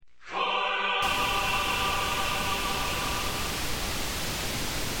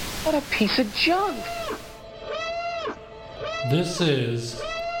What a piece of junk. This is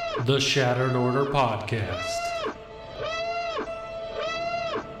the Shattered Order Podcast.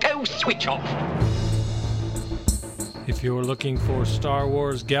 Go switch off. If you're looking for Star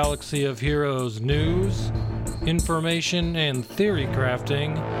Wars Galaxy of Heroes news, information, and theory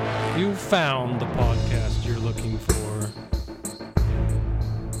crafting, you've found the podcast you're looking for.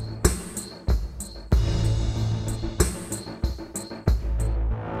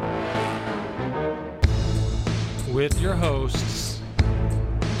 With your hosts,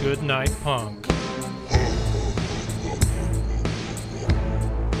 Goodnight Punk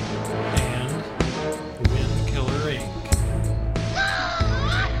and Windkiller Inc.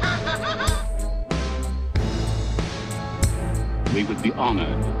 We would be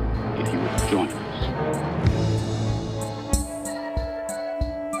honored if you would join us.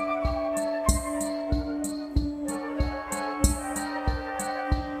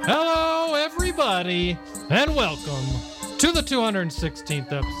 Hello, everybody, and welcome to the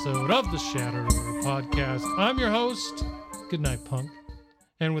 216th episode of the Shattered Order Podcast. I'm your host, Goodnight Punk,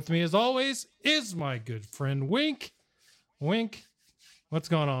 and with me, as always, is my good friend Wink. Wink, what's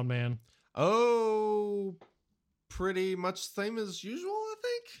going on, man? Oh, pretty much same as usual, I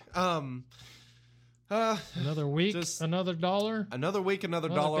think. Another week, just another dollar, another week, another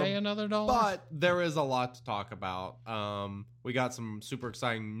another dollar. day, another dollar. But there is a lot to talk about. We got some super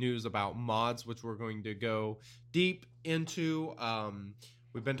exciting news about mods, which we're going to go deep into.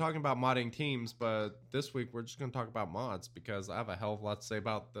 We've been talking about modding teams, but this week we're just going to talk about mods because I have a hell of a lot to say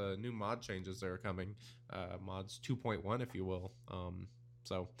about the new mod changes that are coming. Mods 2.1, if you will.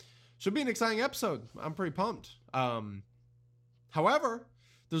 So should be an exciting episode. I'm pretty pumped. However,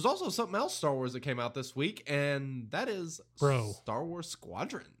 there's also something else Star Wars that came out this week, and that is Star Wars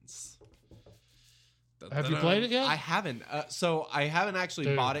Squadrons. Have you played it yet? I haven't. So I haven't actually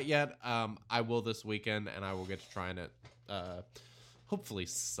Dude. bought it yet. I will this weekend, and I will get to trying it hopefully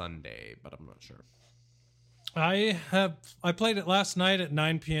Sunday, but I'm not sure. I played it last night at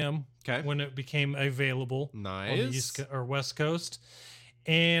 9 p.m. Okay. when it became available on the Nice. East or West Coast,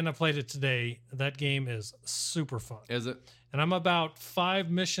 and I played it today. That game is super fun. Is it? And I'm about 5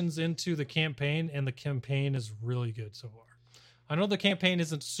 missions into the campaign, and the campaign is really good so far. I know the campaign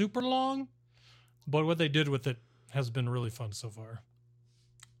isn't super long, but what they did with it has been really fun so far.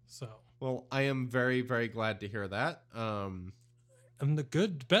 So, Well, I am very, very glad to hear that. and the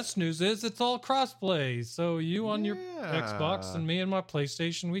best news is it's all crossplay. So you on your Xbox and me and my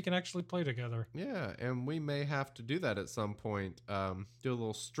PlayStation, we can actually play together. Yeah, and we may have to do that at some point. Do a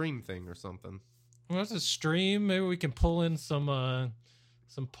little stream thing or something. Well, it's a stream. Maybe we can pull in some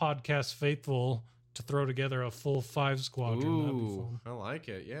podcast faithful to throw together a full 5 squadron. That'd be Ooh, fun. I like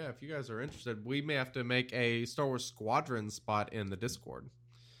it. Yeah, if you guys are interested, we may have to make a Star Wars Squadron spot in the Discord,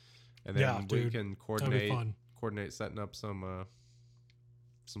 and then Yeah, we dude. can That'd be fun. coordinate setting up some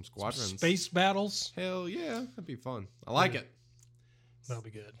squadrons. Space battles. Hell yeah, that'd be fun. I like it. That'll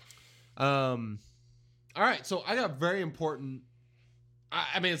be good. All right, so I got very important.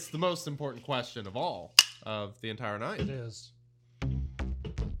 I mean, it's the most important question of all of the entire night. It is.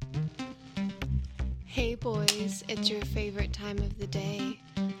 Hey boys, it's your favorite time of the day.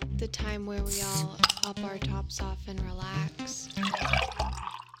 The time where we all pop our tops off and relax.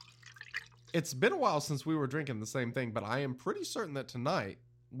 It's been a while since we were drinking the same thing, but I am pretty certain that tonight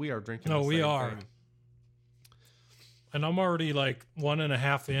we are drinking. No, the we same are. thing. And I'm already like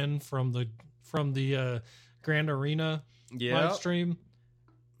 1.5 in from the Grand Arena Yeah, live stream.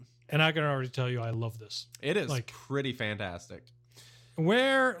 And I can already tell you I love this. it is like- pretty fantastic.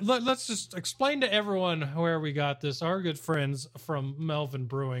 Let's just explain to everyone where we got this. Our good friends from Melvin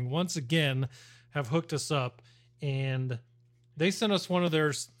Brewing once again have hooked us up, and they sent us one of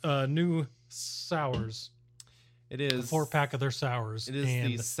their new sours, It a is 4-pack of their sours. It is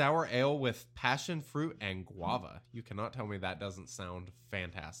and the sour ale with passion fruit and guava. You cannot tell me that doesn't sound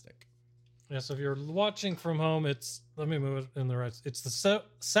fantastic. yeah, so if you're watching from home, let me move it in the right. It's the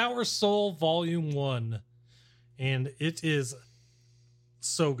Sour Soul Volume 1, and it is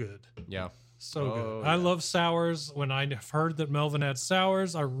so good. Yeah. So Oh, good. yeah. I love sours. When I heard that Melvin had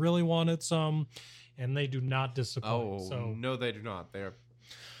sours, I really wanted some, and they do not disappoint. Oh so no, they do not.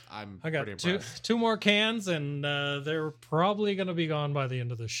 I'm I got pretty two impressed. more cans, and they're probably going to be gone by the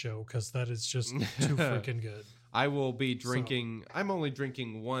end of the show because that is just too freaking good. I will be drinking. I'm only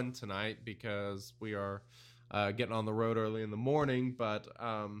drinking one tonight because we are getting on the road early in the morning. But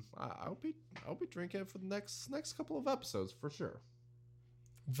I'll be drinking it for the next couple of episodes for sure.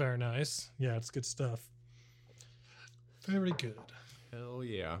 Very nice. Yeah, it's good stuff. Very good. Hell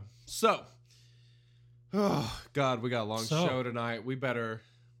yeah. So, oh God, we got a long So- show tonight. We better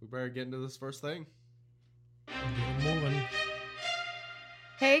we better get into this first thing. Get 'em moving.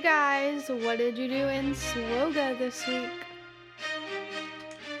 Hey guys, what did you do in SWOGA this week?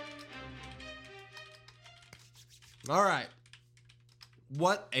 All right.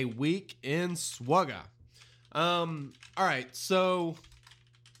 What a week in SWOGA. All right, so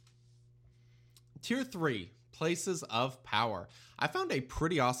Tier 3, Places of Power. I found a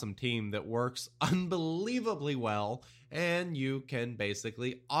pretty awesome team that works unbelievably well, and you can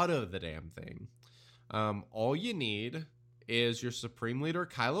basically auto the damn thing. All you need is your Supreme Leader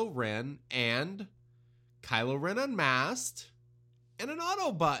Kylo Ren and Kylo Ren Unmasked and an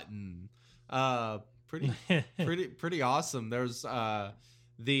auto button. Pretty awesome. There's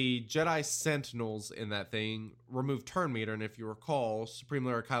the Jedi Sentinels in that thing remove turn meter, and if you recall, Supreme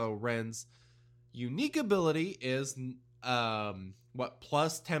Leader Kylo Ren's unique ability is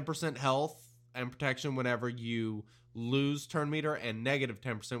plus 10% health and protection whenever you lose turn meter, and negative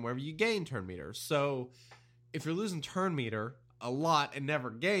 10% whenever you gain turn meter. So if you're losing turn meter a lot and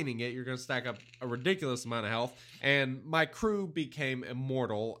never gaining it, you're going to stack up a ridiculous amount of health. And my crew became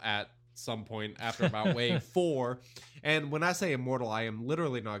immortal at some point after about wave 4. And when I say immortal, I am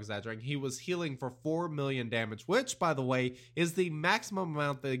literally not exaggerating. He was healing for 4 million damage, which, by the way, is the maximum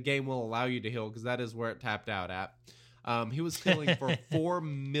amount the game will allow you to heal, because that is where it tapped out at. He was healing for 4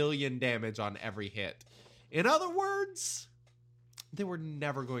 million damage on every hit. In other words, they were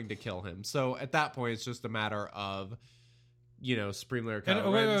never going to kill him. So at that point, it's just a matter of, Supreme Leader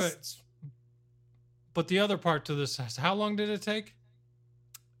Kylo Ren. Wait. But the other part to this is, how long did it take?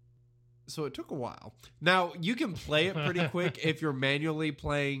 So it took a while. Now, you can play it pretty quick if you're manually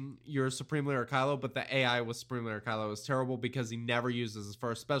playing your Supreme Leader Kylo, but the AI with Supreme Leader Kylo is terrible because he never uses his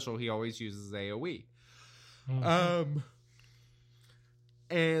first special. He always uses AoE. Mm-hmm.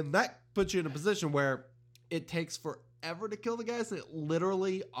 And that puts you in a position where it takes forever to kill the guys. It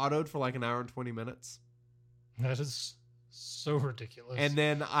literally autoed for like an hour and 20 minutes. That is so ridiculous. And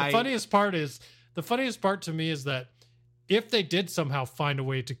then the funniest part to me is that if they did somehow find a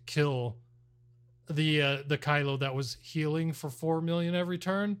way to kill the Kylo that was healing for 4 million every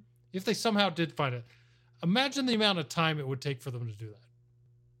turn, if they somehow did find it, imagine the amount of time it would take for them to do that.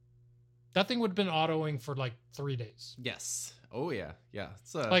 That thing would have been autoing for like 3 days. Yes. Oh yeah. Yeah.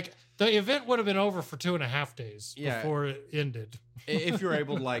 Like the event would have been over for 2.5 days before it ended. If you're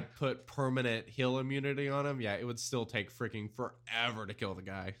able to like put permanent heal immunity on him, yeah, it would still take freaking forever to kill the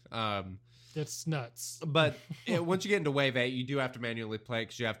guy. It's nuts. But once you get into wave 8, you do have to manually play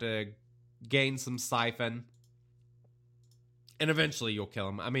because you have to gain some siphon. And eventually you'll kill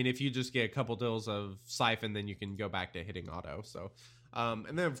him. I mean, if you just get a couple deals of siphon, then you can go back to hitting auto. So,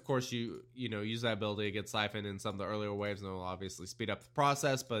 and then of course you use that ability to get siphon in some of the earlier waves, and it will obviously speed up the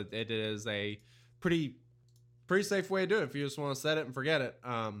process. But it is a pretty safe way to do it if you just want to set it and forget it.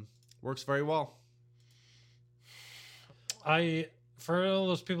 Works very well. For all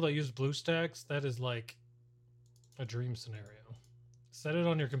those people that use BlueStacks, that is like a dream scenario. Set it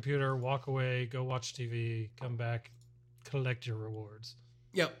on your computer, walk away, go watch TV, come back, collect your rewards.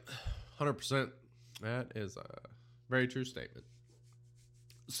 Yep, 100%. That is a very true statement.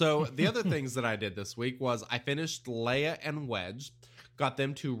 So the other things that I did this week was I finished Leia and Wedge, got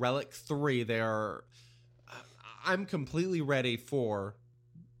them to Relic 3. I'm completely ready for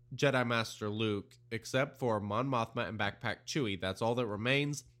Jedi Master Luke, except for Mon Mothma and Backpack Chewie. That's all that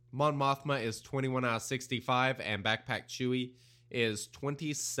remains. Mon Mothma is 21 out of 65, and Backpack Chewie is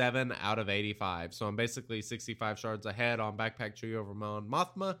 27 out of 85. So I'm basically 65 shards ahead on Backpack Chewie over Mon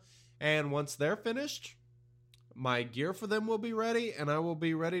Mothma. And once they're finished, my gear for them will be ready, and I will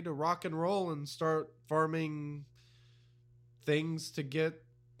be ready to rock and roll and start farming things to get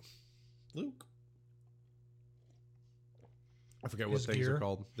Luke. I forget what things are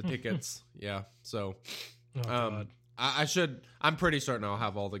called. The tickets. Yeah. So, I'm pretty certain I'll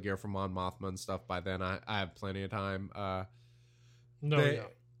have all the gear from Mon Mothma and stuff by then. I have plenty of time.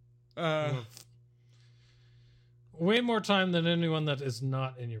 Way more time than anyone that is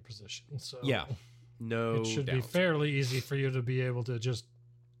not in your position. So yeah, no, it should be fairly easy for you to be able to just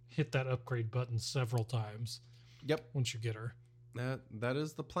hit that upgrade button several times. Yep. Once you get her. That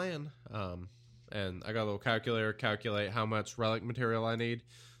is the plan. And I got a little calculator, calculate how much relic material I need.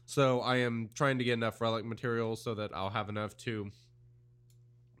 So I am trying to get enough relic material so that I'll have enough to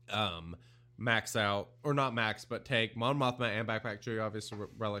max out, or not max, but take Mon Mothma and Backpack Chewie, obviously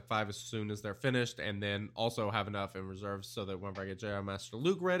Relic 5 as soon as they're finished, and then also have enough in reserve so that whenever I get Jedi Master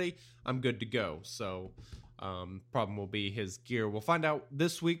Luke ready, I'm good to go. So problem will be his gear. We'll find out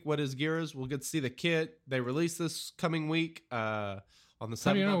this week what his gear is. We'll get to see the kit. They release this coming week on the 7th,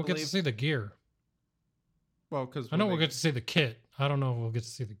 How do you know we'll get to see the gear? Well, because I know we'll get to see the kit. I don't know if we'll get to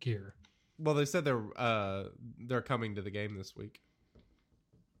see the gear. Well, they said they're coming to the game this week.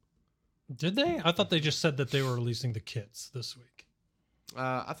 Did they? I thought they just said that they were releasing the kits this week.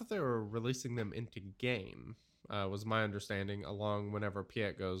 I thought they were releasing them into game. Was my understanding. Along whenever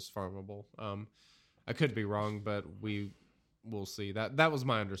Piet goes farmable. I could be wrong, but we'll see. That was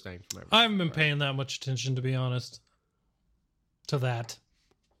my understanding from everything. I haven't been paying that much attention, to be honest, to that.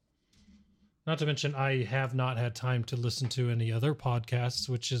 Not to mention, I have not had time to listen to any other podcasts,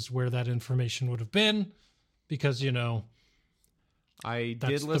 which is where that information would have been, because, you know, I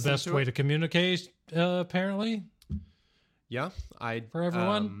that's did the listen best to way it. to communicate, apparently. Yeah, For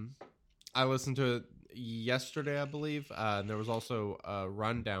everyone? I listened to it yesterday, I believe. And there was also a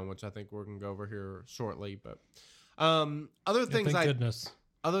rundown, which I think we're gonna go over here shortly. But other things Thank goodness.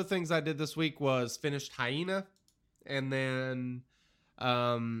 other things I did this week was finished Hyena, and then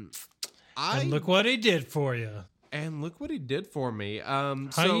And look what he did for you. and look what he did for me.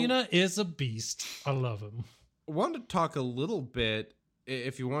 Hyena is a beast. I love him. Wanted to talk a little bit,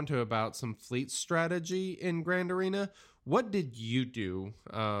 if you want to, about some fleet strategy in Grand Arena. What did you do?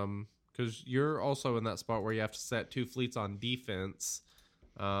 Because you're also in that spot where you have to set 2 fleets on defense.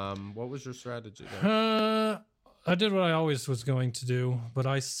 What was your strategy there? I did what I always was going to do, but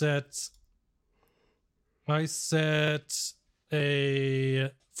I set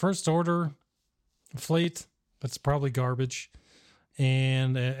a first order fleet that's probably garbage,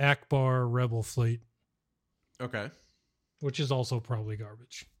 and an Akbar rebel fleet, Okay. which is also probably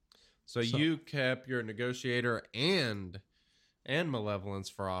garbage. So you kept your negotiator and malevolence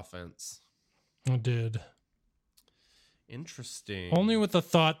for offense. I did. Interesting. Only with the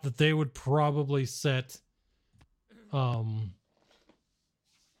thought that they would probably set something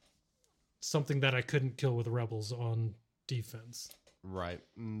that I couldn't kill with rebels on defense. Right.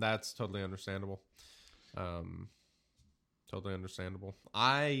 That's totally understandable. Totally understandable.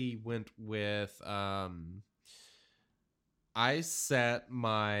 I went with I set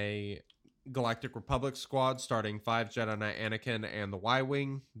my Galactic Republic squad starting 5 Jedi Knight Anakin and the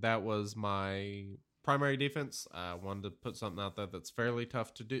Y-Wing. That was my primary defense. I wanted to put something out there that's fairly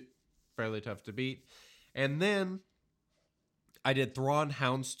tough to beat. And then I did Thrawn,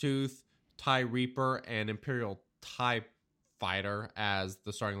 Houndstooth, TIE Reaper, and Imperial TIE Fighter as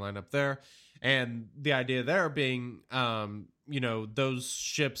the starting lineup there. And the idea there being, those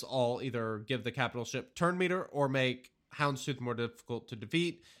ships all either give the capital ship turn meter or make Houndstooth more difficult to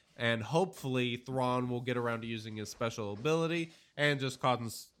defeat. And hopefully Thrawn will get around to using his special ability and just causing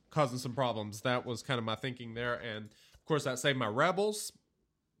some problems. That was kind of my thinking there. And of course that saved my rebels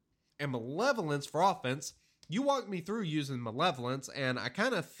and malevolence for offense. You walked me through using malevolence, and I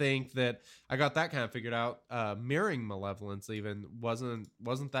kind of think that I got that kind of figured out. Mirroring malevolence even wasn't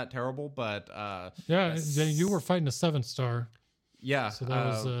that terrible, but You were fighting a 7-star. Yeah, So that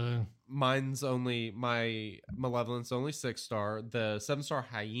was my malevolence only 6-star. The 7-star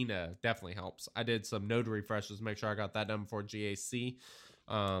Hyena definitely helps. I did some node refreshes to make sure I got that done before GAC,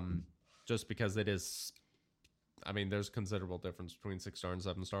 just because it is. I mean, there's considerable difference between 6-star and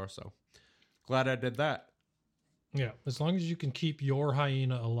 7-star, so glad I did that. Yeah, as long as you can keep your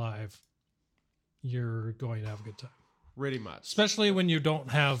Hyena alive, you're going to have a good time. Pretty much. Especially when you don't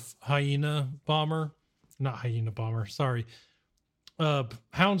have Houndstooth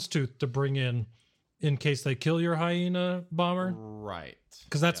to bring in case they kill your Hyena bomber. Right.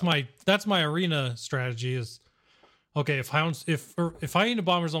 Because that's my arena strategy is, okay, if Hyena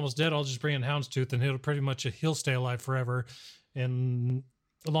bomber's almost dead, I'll just bring in Houndstooth and he'll stay alive forever. And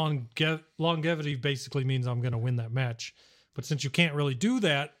longevity basically means I'm going to win that match. But since you can't really do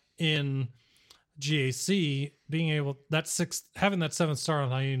that in GAC, having that 7-star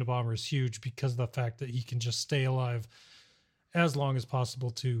on Hyena bomber is huge because of the fact that he can just stay alive as long as possible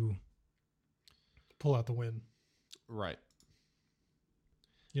to pull out the win. Right.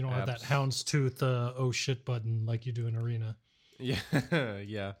 You don't have that Houndstooth oh shit button like you do in arena. Yeah.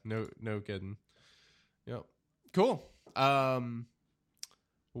 Yeah. No kidding. Yep. Cool.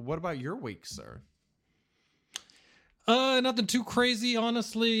 What about your week, sir? Nothing too crazy,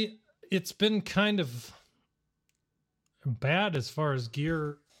 honestly. It's been kind of bad as far as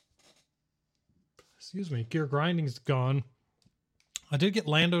gear grinding's gone. I did get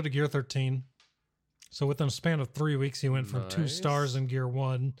Lando to gear 13. So within a span of 3 weeks, he went from 2 stars in gear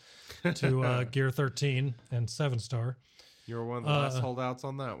 1 to gear 13 and 7-star. You were one of the last holdouts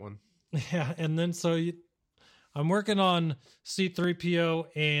on that one. Yeah, and then I'm working on C-3PO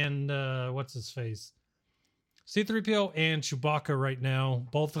and what's his face? C-3PO and Chewbacca right now.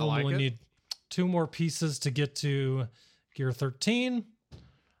 Both of them only need 2 more pieces to get to gear 13.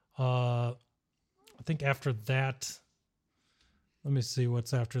 I think after that, let me see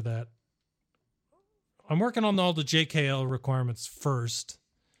what's after that. I'm working on all the JKL requirements first,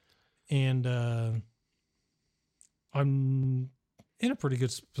 and I'm in a pretty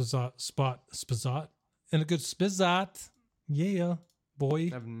good spot. In a good spizot. Yeah, boy.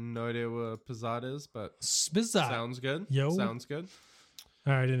 I have no idea what Pizzot is, but Spizot. sounds good. Yo. Sounds good.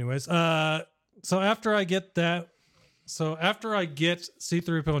 All right, anyways. So after I get that,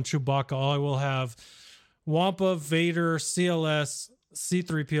 C-3PO and Chewbacca, I will have Wampa, Vader, CLS,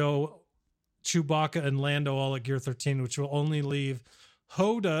 C-3PO, Chewbacca, and Lando all at Gear 13, which will only leave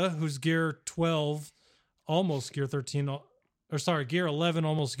Hoda, who's Gear 12, almost Gear 13, Gear 11,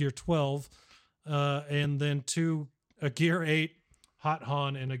 almost Gear 12, and then a Gear 8 Hot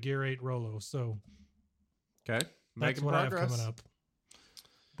Han and a Gear 8 Rolo. So Okay. that's Making what progress. I have coming up.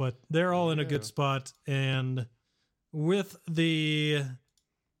 But they're all in a Yeah. good spot, and with the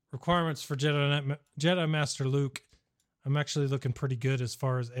requirements for Jedi Master Luke, I'm actually looking pretty good as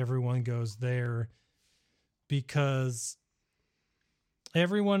far as everyone goes there, because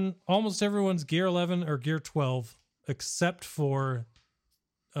almost everyone's Gear 11 or Gear 12, except for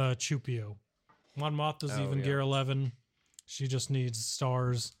Chewpio. Mon Mothma's Oh, even yeah. Gear 11. She just needs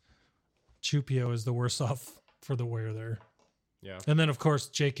stars. Chewpio is the worst off for the wear there. Yeah. And then, of course,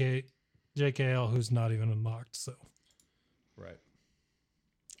 JKL, who's not even unlocked. So, Right.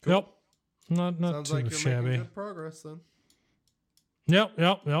 yep, not Sounds too like you're shabby. making good progress then. Yep.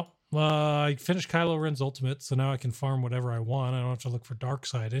 I finished Kylo Ren's Ultimate, so now I can farm whatever I want. I don't have to look for dark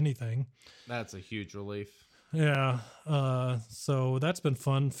side anything. That's a huge relief. Yeah. So that's been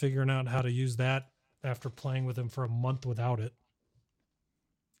fun figuring out how to use that after playing with him for a month without it.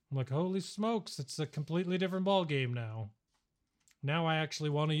 I'm like, holy smokes, it's a completely different ball game now. Now I actually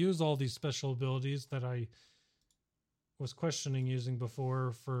want to use all these special abilities that I was questioning using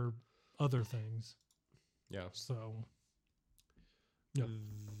before for other things. Yeah. So, yep.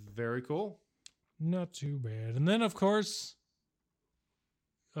 Very cool. Not too bad. And then, of course,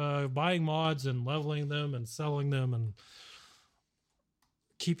 buying mods and leveling them and selling them and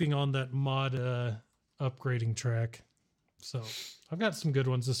keeping on that mod upgrading track. So I've got some good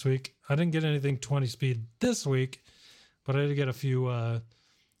ones this week. I didn't get anything 20 speed this week, but I did get a few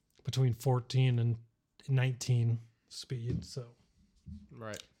between 14 and 19 speed. So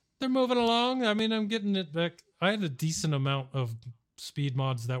Right. they're moving along. I mean, I'm getting it back. I had a decent amount of speed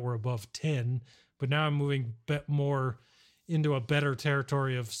mods that were above 10, but now I'm moving more into a better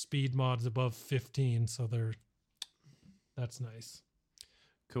territory of speed mods above 15. So that's nice.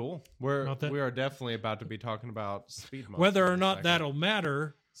 Cool. We are definitely about to be talking about speed mods. Whether in or a not second. that'll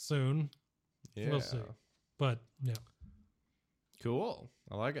matter soon, Yeah. we'll see. But yeah. Cool.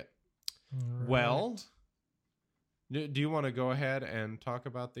 I like it. All Well, do you want to go ahead and talk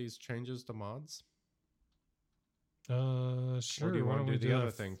about these changes to mods? sure. Or do you why want don't to we do the other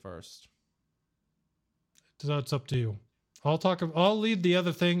that? thing first? That's up to you. I'll lead the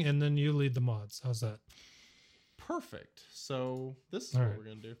other thing, and then you lead the mods. How's that? Perfect. So this is All what right. we're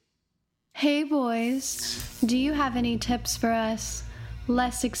going to do. Hey boys, do you have any tips for us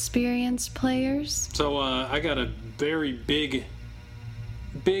less experienced players? So I got a very big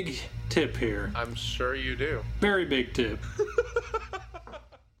tip here. I'm sure you do. Very big tip.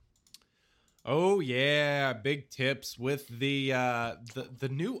 Oh yeah, big tips with the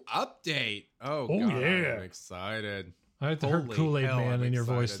new update. Oh Oh, god, yeah. I'm excited. I heard Holy Kool-Aid hell, Man I'm in your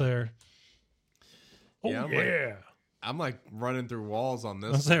voice excited. there. Oh Yeah, yeah. I'm like running through walls on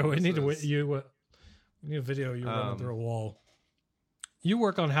this. I'll say one. we need This is- we need a video of you running Um, through a wall. You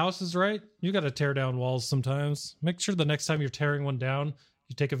work on houses, right? You got to tear down walls sometimes. Make sure the next time you're tearing one down,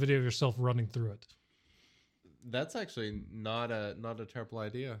 you take a video of yourself running through it. That's actually not a terrible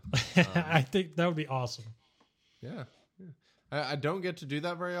idea. I think that would be awesome. Yeah. I don't get to do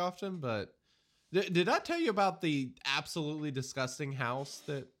that very often, but did I tell you about the absolutely disgusting house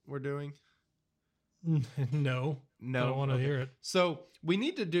that we're doing? No, No, I don't want to Okay. hear it. So we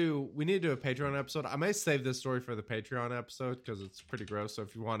need to do a Patreon episode. I may save this story for the Patreon episode because it's pretty gross. So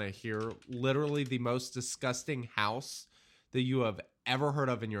if you want to hear literally the most disgusting house that you have ever heard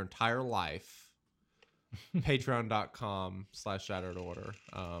of in your entire life, patreon.com/shattered order.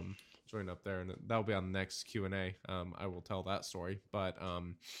 Join up there, and that'll be on the next Q&A. I will tell that story, but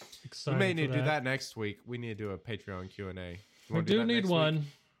we Excited may for need to do that next week. We need to do a Patreon Q&A. You I wanna do that need next week? one,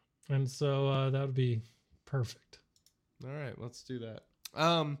 and so that would be perfect. All right, let's do that.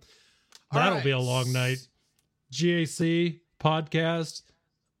 All That'll right. be a long night. GAC podcast,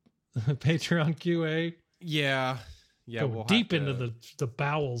 Patreon QA. Yeah, Go we'll deep have into to- the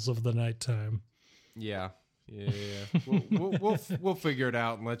bowels of the nighttime. Yeah, Yeah, we'll figure it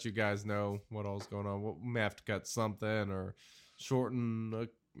out and let you guys know what all's going on. We may have to cut something or shorten.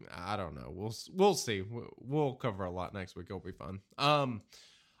 I don't know. We'll see. We'll cover a lot next week. It'll be fun. All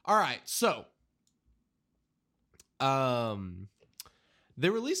right. So, they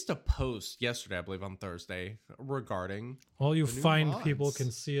released a post yesterday, I believe on Thursday, regarding All you the new fine mods. people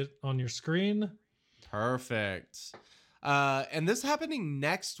can see it on your screen. Perfect. And this happening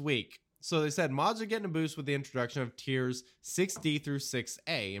next week. So they said mods are getting a boost with the introduction of tiers 6D through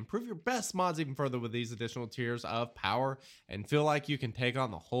 6A. Improve your best mods even further with these additional tiers of power and feel like you can take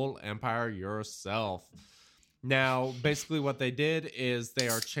on the whole empire yourself. Now, basically what they did is they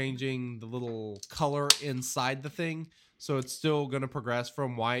are changing the little color inside the thing. So it's still going to progress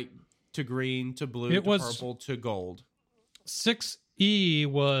from white to green to blue to purple to gold. 6E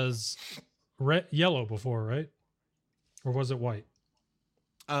was yellow before, right? Or was it white?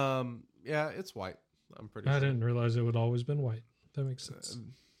 Yeah, it's white. I'm pretty sure. I didn't realize it would always been white. That makes sense.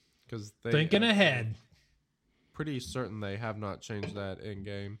 Because Thinking ahead. Pretty certain they have not changed that in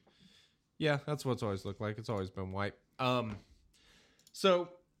game. Yeah, that's what it's always looked like. It's always been white. So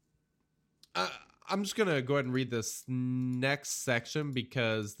I'm just gonna go ahead and read this next section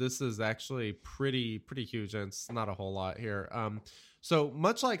because this is actually pretty huge and it's not a whole lot here. So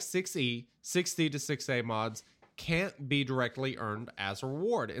much like 6E, 6D to 6A mods can't be directly earned as a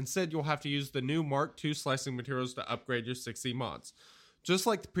reward. Instead, you'll have to use the new Mark II slicing materials to upgrade your 6E mods. Just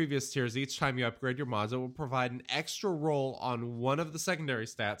like the previous tiers, each time you upgrade your mods, it will provide an extra roll on one of the secondary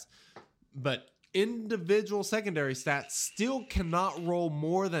stats, but individual secondary stats still cannot roll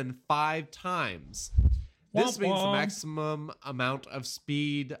more than 5 times. This means the maximum amount of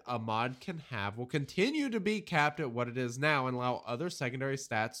speed a mod can have will continue to be capped at what it is now and allow other secondary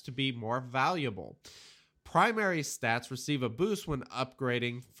stats to be more valuable. Primary stats receive a boost when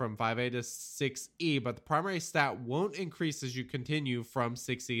upgrading from 5A to 6E, but the primary stat won't increase as you continue from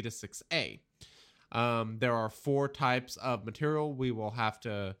 6E to 6A. There are 4 types of material. We will have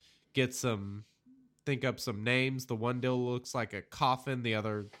to think up some names. The one deal looks like a coffin. The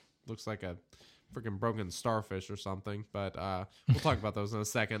other looks like a freaking broken starfish or something, but we'll talk about those in a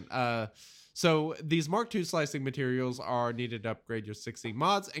second. So these Mark II slicing materials are needed to upgrade your 6E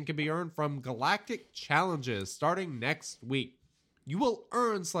mods and can be earned from Galactic Challenges starting next week. You will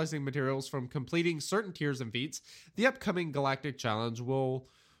earn slicing materials from completing certain tiers and feats. The upcoming Galactic Challenge will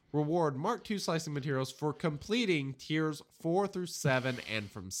reward Mark II slicing materials for completing tiers 4 through 7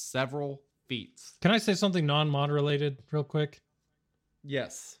 and from several feats. Can I say something non-mod related real quick?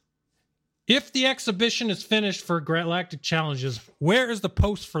 Yes. If the exhibition is finished for Galactic Challenges, where is the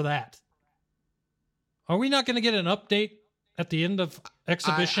post for that? Are we not going to get an update at the end of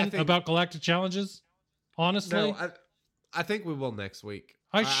exhibition about Galactic Challenges? Honestly? No, I think we will next week.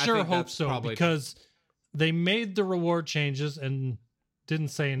 I sure think hope that's so, probably because they made the reward changes and didn't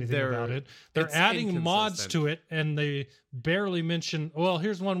say anything about it. They're it's adding mods inconsistent. to it, and they barely mention, well,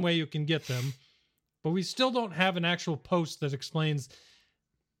 here's one way you can get them. But we still don't have an actual post that explains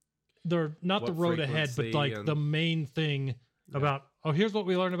not the What road ahead, but frequency like and- the main thing about, oh, here's what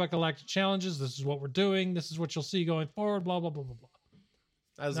we learned about Galactic Challenges. This is what we're doing. This is what you'll see going forward, blah, blah, blah, blah, blah.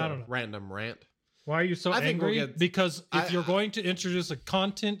 As I a don't know. random rant. Why are you so I think we'll angry? get- Because if you're going to introduce a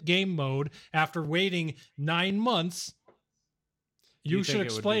content game mode after waiting 9 months, you You should think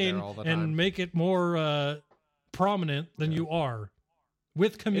it would be there explain all the and time. make it more prominent than you are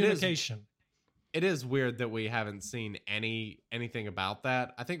with communication. It is weird that we haven't seen anything about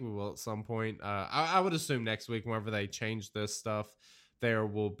that. I think we will at some point. I would assume next week, whenever they change this stuff, there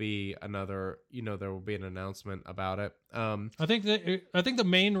will be another. There will be an announcement about it. I think the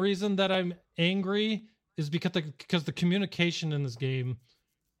main reason that I'm angry is because the communication in this game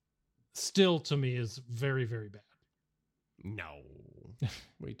still to me is very, very bad. No,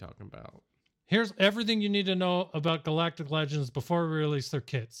 what are you talking about? Here's everything you need to know about Galactic Legends before we release their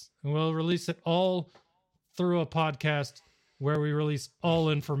kits. And we'll release it all through a podcast where we release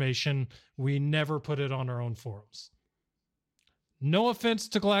all information. We never put it on our own forums. No offense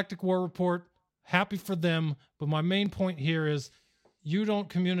to Galactic War Report. Happy for them. But my main point here is you don't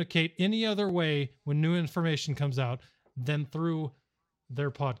communicate any other way when new information comes out than through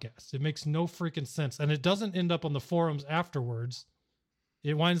their podcast. It makes no freaking sense. And it doesn't end up on the forums afterwards.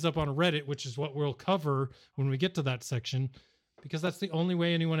 It winds up on Reddit, which is what we'll cover when we get to that section, because that's the only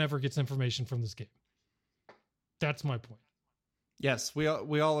way anyone ever gets information from this game. That's my point. Yes, we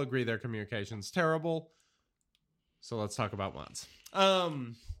all agree their communication's terrible. So let's talk about mods. Are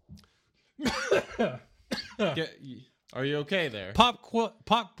you okay there? Pop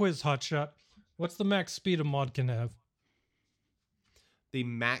quiz hotshot. What's the max speed a mod can have? the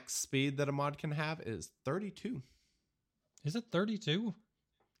max speed that a mod can have is 32. Is it 32?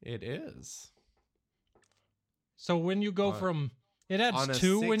 It is. So when you go it adds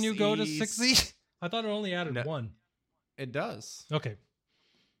 2 when you go to 6E? I thought it only added 1. It does. Okay.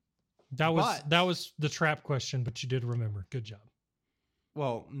 That was the trap question, but you did remember. Good job.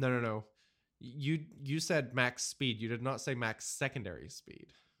 Well, no. You said max speed. You did not say max secondary speed.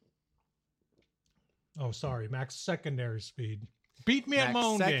 Oh, sorry. Max secondary speed. Beat me at my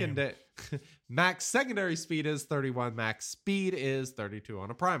own game. Max secondary speed is 31. Max speed is 32 on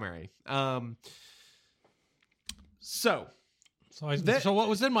a primary. So what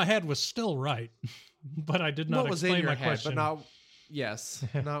was in my head was still right, but I did not explain my question.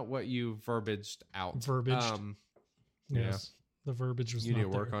 But not what you verbaged out. Verbaged. Yes. The verbiage was you not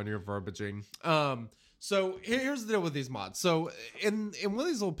need to work there. on your verbaging. So here's the deal with these mods. So in one of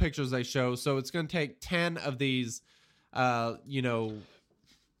these little pictures they show, so it's going to take 10 of these,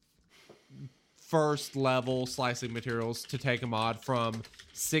 first level slicing materials to take a mod from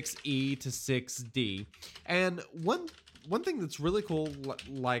 6E to 6D. And one thing that's really cool,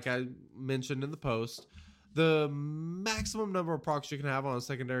 like I mentioned in the post, the maximum number of procs you can have on a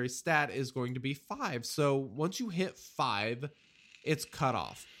secondary stat is going to be 5. So once you hit 5, it's cut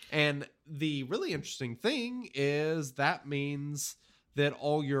off. And the really interesting thing is that means that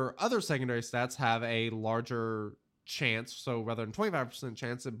all your other secondary stats have a larger chance. So rather than 25%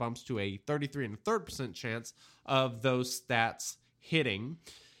 chance, it bumps to a 33 1/3% chance of those stats hitting.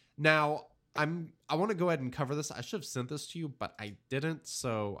 Now, I want to go ahead and cover this. I should have sent this to you, but I didn't.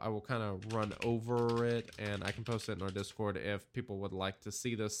 So I will kind of run over it, and I can post it in our Discord if people would like to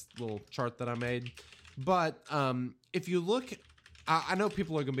see this little chart that I made. But if you look, I know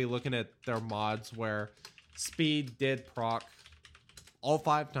people are going to be looking at their mods where speed did proc all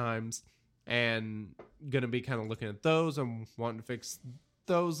 5 times, and going to be kind of looking at those and wanting to fix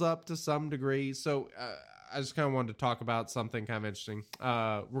those up to some degree. So I just kind of wanted to talk about something kind of interesting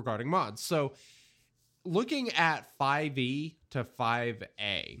regarding mods. So looking at 5E to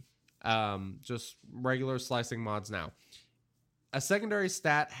 5A, just regular slicing mods now. A secondary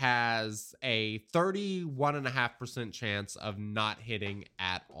stat has a 31.5% chance of not hitting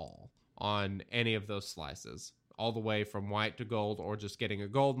at all on any of those slices, all the way from white to gold, or just getting a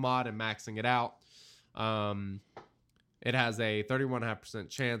gold mod and maxing it out. It has a 31.5%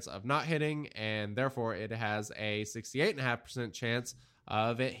 chance of not hitting, and therefore it has a 68.5% chance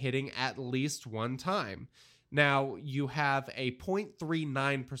of it hitting at least one time. Now, you have a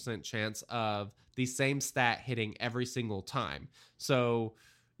 0.39% chance of the same stat hitting every single time. So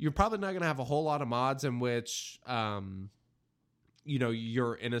you're probably not going to have a whole lot of mods in which,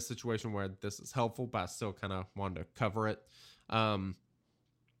 you're in a situation where this is helpful, but I still kind of wanted to cover it.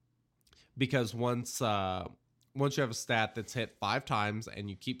 Because once you have a stat that's hit 5 times and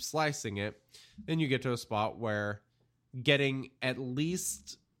you keep slicing it, then you get to a spot where getting at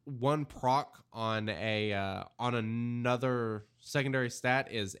least one proc on another secondary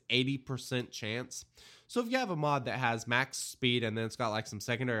stat is 80% chance. So if you have a mod that has max speed and then it's got like some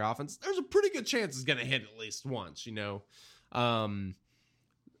secondary offense, there's a pretty good chance it's going to hit at least once,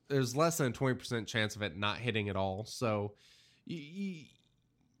 there's less than a 20% chance of it not hitting at all. So I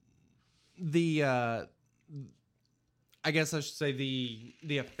guess I should say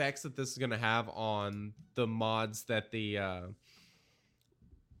the effects that this is going to have on the mods that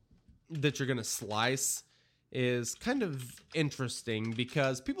that you're going to slice is kind of interesting,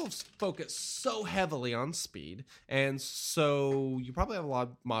 because people focus so heavily on speed, and so you probably have a lot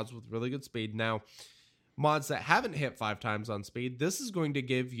of mods with really good speed. Now, mods that haven't hit 5 times on speed, this is going to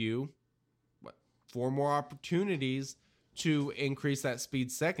give you 4 more opportunities to increase that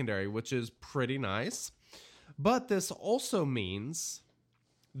speed secondary, which is pretty nice. But this also means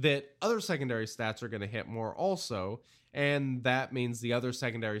that other secondary stats are going to hit more also, and that means the other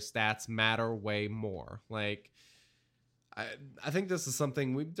secondary stats matter way more. Like, I think this is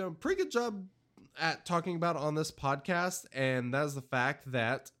something we've done a pretty good job at talking about on this podcast, and that is the fact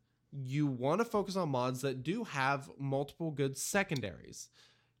that you want to focus on mods that do have multiple good secondaries,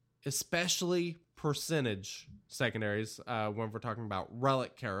 especially percentage secondaries when we're talking about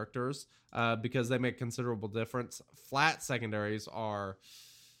relic characters, because they make considerable difference. Flat secondaries are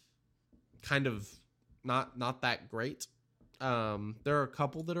kind of not that great. There are a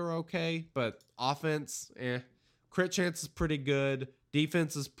couple that are okay, but offense, crit chance is pretty good,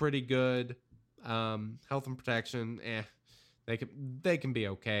 defense is pretty good, health and protection, they can be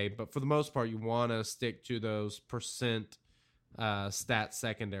okay, but for the most part you want to stick to those percent stat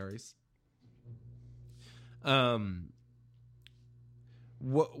secondaries.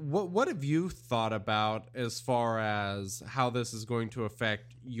 What have you thought about as far as how this is going to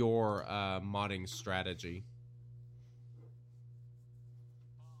affect your modding strategy?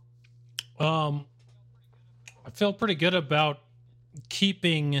 I feel pretty good about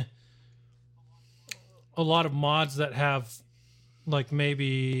keeping a lot of mods that have like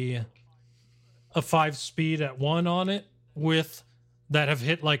maybe a 5 speed at 1 on it with that have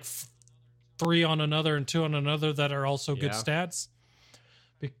hit like 3 on another and 2 on another that are also good stats.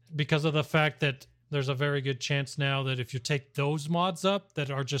 Because of the fact that there's a very good chance now that if you take those mods up that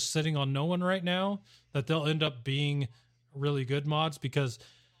are just sitting on no one right now, that they'll end up being really good mods. Because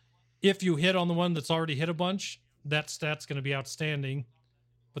if you hit on the one that's already hit a bunch, that stat's going to be outstanding.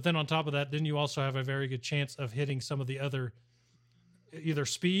 But then on top of that, then you also have a very good chance of hitting some of the other, either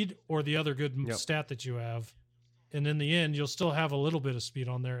speed or the other good stat that you have. And in the end, you'll still have a little bit of speed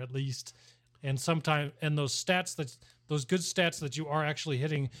on there at least. And sometimes, and those good stats that you are actually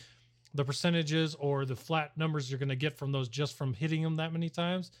hitting, the percentages or the flat numbers you're going to get from those just from hitting them that many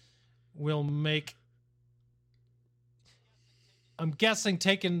times will make, I'm guessing,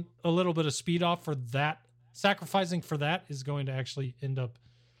 taking a little bit of speed off for that, sacrificing for that is going to actually end up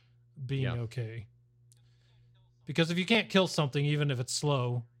being okay. Because if you can't kill something, even if it's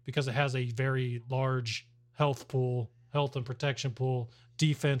slow, because it has a very large health pool, health and protection pool,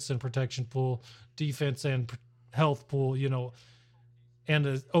 defense and protection pool, defense and health pool, you know,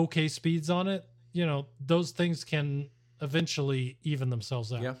 and okay speeds on it, you know, those things can eventually even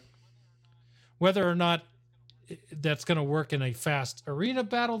themselves out. Yeah. Whether or not that's going to work in a fast arena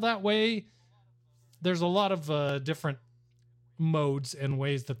battle that way, there's a lot of different modes and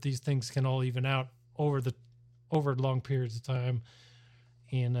ways that these things can all even out over long periods of time.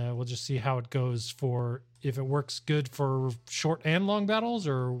 And we'll just see how it goes for if it works good for short and long battles,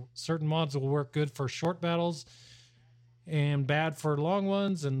 or certain mods will work good for short battles and bad for long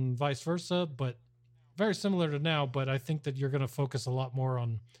ones, and vice versa. But very similar to now, but I think that you're going to focus a lot more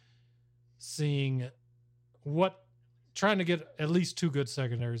on seeing trying to get at least 2 good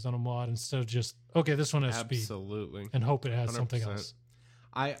secondaries on a mod instead of just, okay, this one has speed. Absolutely. And hope it has 100%. something else.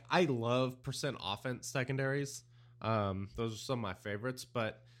 I love percent offense secondaries. Those are some of my favorites,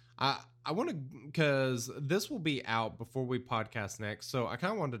 but I want to, because this will be out before we podcast next, so I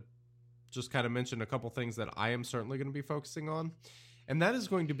kind of want to just kind of mention a couple things that I am certainly going to be focusing on, and that is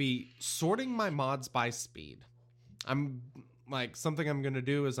going to be sorting my mods by speed. Something I'm going to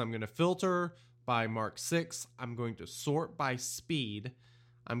do is I'm going to filter by Mark 6. I'm going to sort by speed.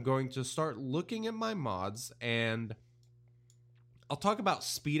 I'm going to start looking at my mods, and I'll talk about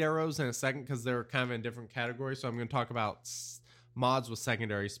speed arrows in a second because they're kind of in different categories. So I'm going to talk about mods with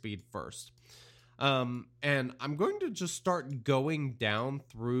secondary speed first. And I'm going to just start going down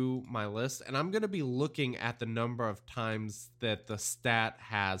through my list, and I'm going to be looking at the number of times that the stat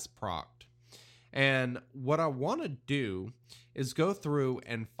has procced. And what I want to do is go through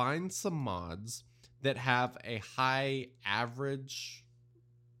and find some mods that have a high average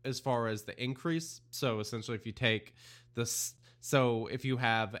as far as the increase. So essentially, if you take this, so if you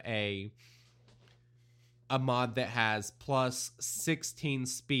have a mod that has plus 16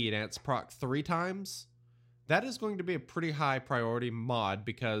 speed and it's proc 3 times, that is going to be a pretty high priority mod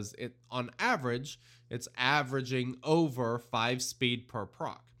because it, on average, it's averaging over 5 speed per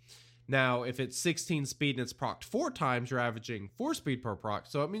proc. Now, if it's 16 speed and it's procced 4 times, you're averaging 4 speed per proc.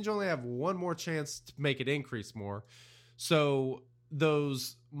 So it means you only have one more chance to make it increase more. So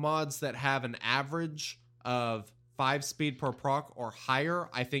those mods that have an average of 5 speed per proc or higher,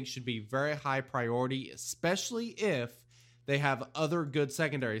 I think should be very high priority, especially if they have other good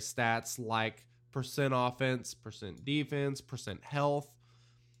secondary stats like percent offense, percent defense, percent health.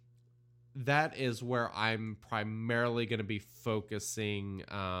 That is where I'm primarily going to be focusing,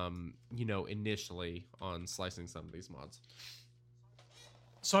 initially on slicing some of these mods.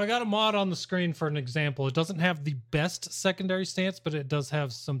 So I got a mod on the screen for an example. It doesn't have the best secondary stance, but it does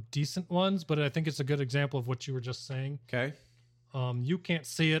have some decent ones. But I think it's a good example of what you were just saying. Okay. You can't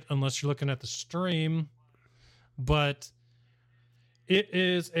see it unless you're looking at the stream, but it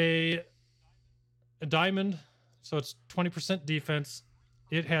is a diamond. So it's 20% defense.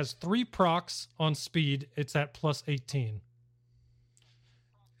 It has 3 procs on speed. It's at plus 18.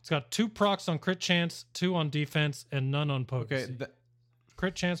 It's got 2 procs on crit chance, 2 on defense, and none on potency. Okay.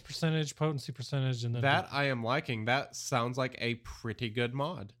 Crit chance percentage, potency percentage, and then that I am liking. That sounds like a pretty good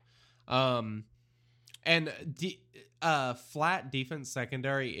mod. Flat defense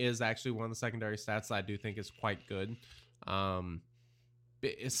secondary is actually one of the secondary stats that I do think is quite good.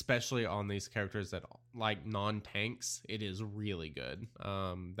 Especially on these characters that like non-tanks, it is really good.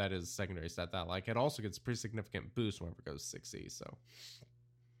 That is a secondary stat that I like. It also gets pretty significant boost whenever it goes 6E. So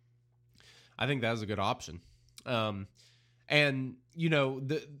I think that is a good option. And you know,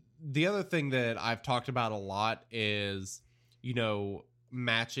 the other thing that I've talked about a lot is, you know,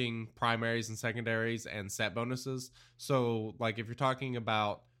 matching primaries and secondaries and set bonuses. So like if you're talking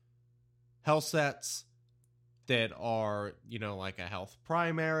about health sets that are, you know, like a health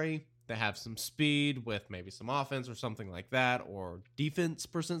primary that have some speed with maybe some offense or something like that, or defense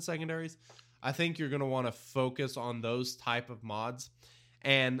percent secondaries, I think you're going to want to focus on those type of mods.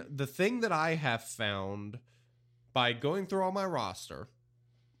 And the thing that I have found by going through all my roster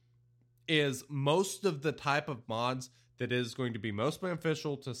is most of the type of mods that is going to be most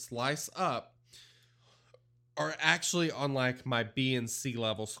beneficial to slice up are actually on like my B and C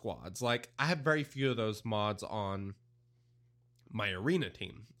level squads. Like I have very few of those mods on my arena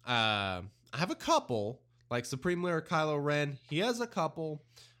team. I have a couple, like Supreme Leader Kylo Ren. He has a couple.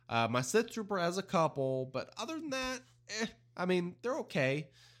 My Sith Trooper has a couple, but other than that, I mean, they're okay.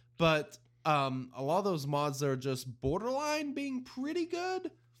 But a lot of those mods that are just borderline being pretty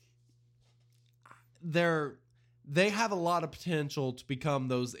good, they have a lot of potential to become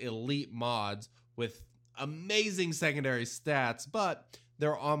those elite mods with amazing secondary stats, but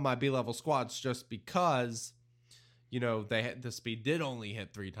they're on my B-level squads just because, you know, the speed did only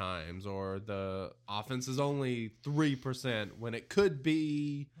hit 3 times, or the offense is only 3% when it could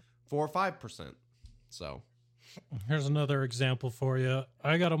be 4 or 5%. So here's another example for you.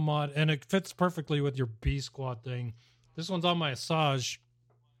 I got a mod, and it fits perfectly with your B squad thing. This one's on my Asajj,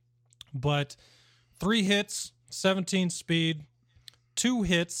 but 3 hits, 17 speed, 2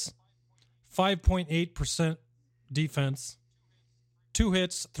 hits, 5.8% defense, 2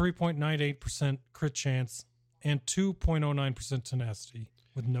 hits, 3.98% crit chance, and 2.09% tenacity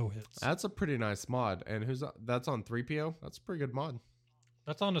with no hits. That's a pretty nice mod. And that's on 3PO? That's a pretty good mod.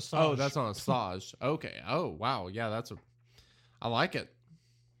 That's on Asajj. Oh, that's on Asajj. Okay. Oh, wow. Yeah, I like it.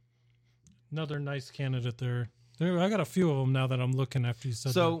 Another nice candidate there. I got a few of them now that I'm looking after you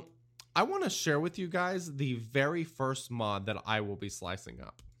said So I want to share with you guys the very first mod that I will be slicing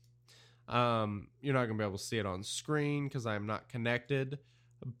up. You're not going to be able to see it on screen because I'm not connected,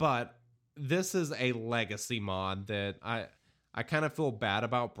 but this is a legacy mod that I kind of feel bad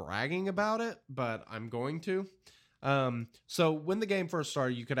about bragging about it, but I'm going to. So when the game first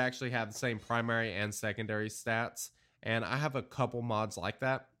started, you could actually have the same primary and secondary stats, and I have a couple mods like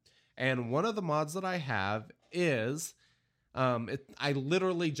that. And one of the mods that I have is, I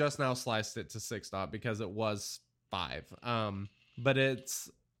literally just now sliced it to 6 dot because it was 5. But it's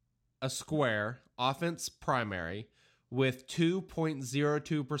a square offense primary with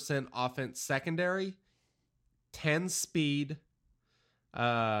 2.02% offense secondary, 10 speed,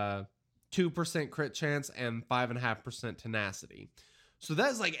 2% crit chance, and 5.5% tenacity. So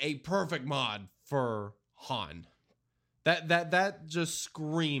that's like a perfect mod for Han. That just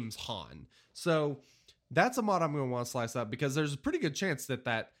screams Han. So that's a mod I'm going to want to slice up because there's a pretty good chance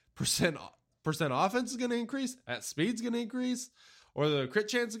that percent offense is going to increase, that speed's going to increase, or the crit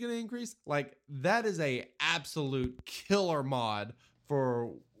chance is going to increase. Like that is a absolute killer mod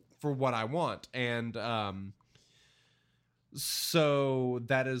for what I want. And so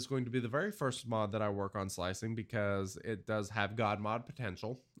that is going to be the very first mod that I work on slicing because it does have God mod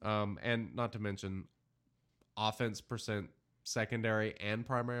potential. And not to mention offense percent secondary and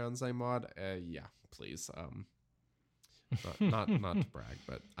primary on the same mod. Yeah, please. Not to brag,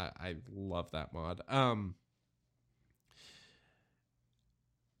 but I love that mod.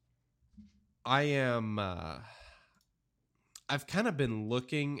 I've kind of been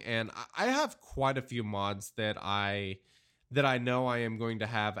looking, and I have quite a few mods that I know I am going to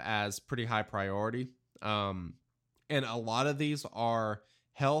have as pretty high priority. And a lot of these are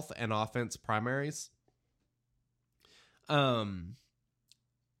health and offense primaries.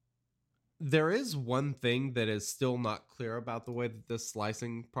 There is one thing that is still not clear about the way that this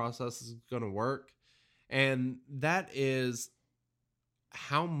slicing process is going to work, and that is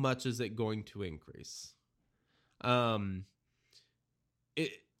how much is it going to increase? Oh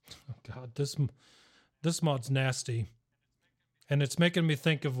God, this mod's nasty, and it's making me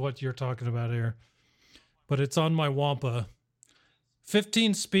think of what you're talking about here. But it's on my Wampa.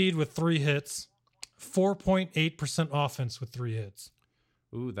 15 speed with 3 hits, 4.8% offense with 3 hits.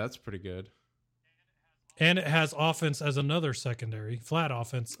 Ooh, that's pretty good. And it has offense as another secondary, flat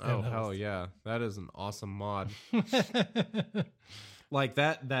offense. Oh, hell yeah. That is an awesome mod. Like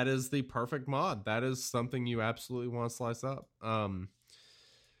that is the perfect mod. That is something you absolutely want to slice up.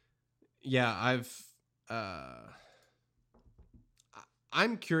 Yeah,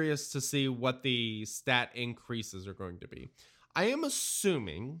 I'm curious to see what the stat increases are going to be. I am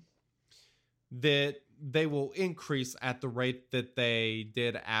assuming that they will increase at the rate that they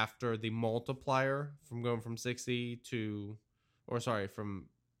did after the multiplier from going from 6E from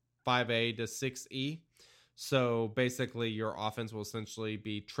 5A to 6E. So basically your offense will essentially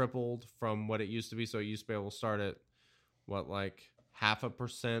be tripled from what it used to be. So it used to be able to start at like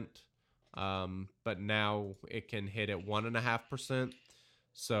 0.5%. But now it can hit at 1.5%.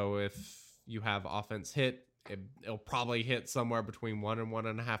 So if you have offense hit, it'll probably hit somewhere between 1 and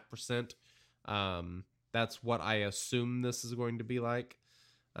 1.5%. That's what I assume this is going to be like.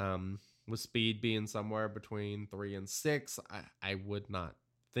 With speed being somewhere between 3 and 6, I would not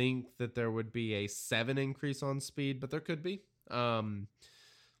think that there would be a 7 increase on speed, but there could be. I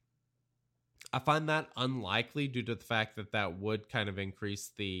find that unlikely due to the fact that would kind of increase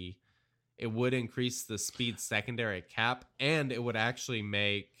the speed secondary cap, and it would actually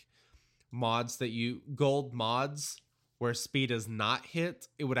make gold mods where speed is not hit,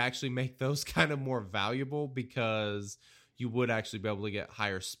 it would actually make those kind of more valuable because you would actually be able to get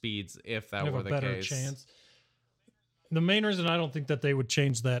higher speeds if that were the better case. Chance. The main reason I don't think that they would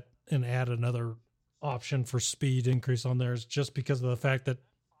change that and add another option for speed increase on there is just because of the fact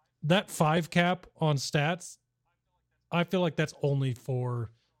that 5 cap on stats, I feel like that's only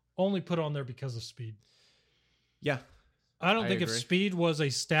put on there because of speed. Yeah. I don't think agree. if speed was a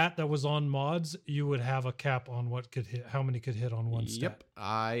stat that was on mods, you would have a cap on what could hit, how many could hit on one stat. Yep,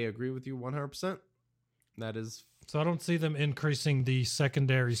 I agree with you 100%. That is... So I don't see them increasing the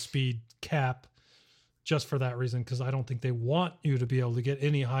secondary speed cap just for that reason, because I don't think they want you to be able to get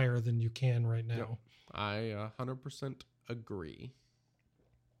any higher than you can right now. Yep. I 100% agree.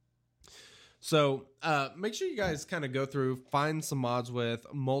 So make sure you guys kind of go through, find some mods with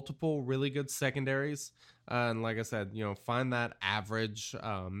multiple really good secondaries. And like I said, find that average,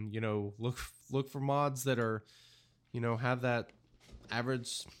 look for mods that are, have that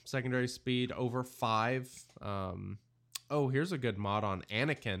average secondary speed over 5. Here's a good mod on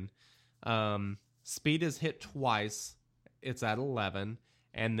Anakin. Speed is hit twice. It's at 11.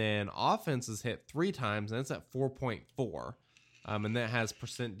 And then offense is hit 3 times, and it's at 4.4. And that has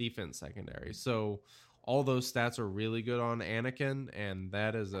percent defense secondary. So all those stats are really good on Anakin, and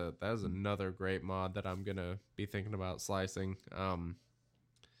that is another great mod that I'm gonna be thinking about slicing.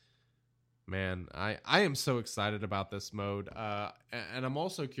 Man, I am so excited about this mode, and I'm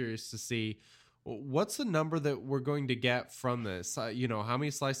also curious to see what's the number that we're going to get from this. How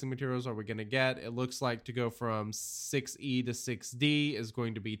many slicing materials are we going to get? It looks like to go from 6E to 6D is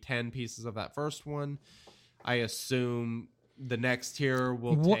going to be 10 pieces of that first one. I assume the next tier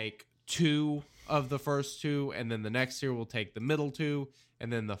will take 2 of the first 2, and then the next tier will take the middle 2,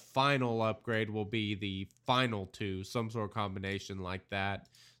 and then the final upgrade will be the final 2, some sort of combination like that,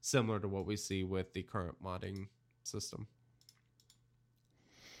 similar to what we see with the current modding system.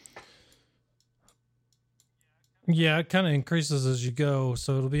 Yeah, it kind of increases as you go,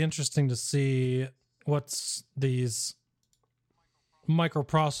 so it'll be interesting to see what's these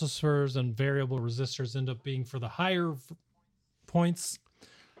microprocessors and variable resistors end up being for the higher points.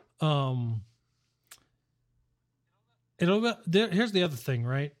 Here's the other thing,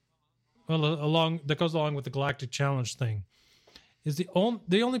 right? Well, that goes along with the Galactic Challenge thing, is the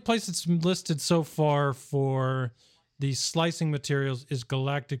only place it's listed so far for these slicing materials is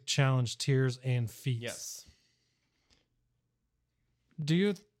Galactic Challenge tiers and feats. Yes.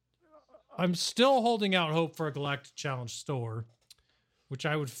 I'm still holding out hope for a Galactic Challenge store, which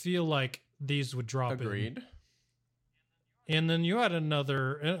I would feel like these would drop Agreed. in. And then you had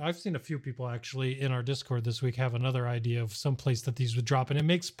another, I've seen a few people actually in our Discord this week have another idea of some place that these would drop in. It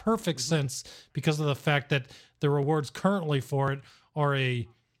makes perfect sense because of the fact that the rewards currently for it are a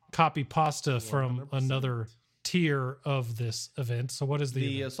copy pasta from 100%. another tier of this event. So what is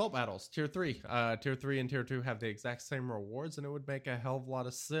the event? Assault battles tier 3? Tier 3 and tier 2 have the exact same rewards, and it would make a hell of a lot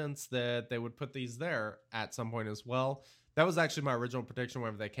of sense that they would put these there at some point as well. That was actually my original prediction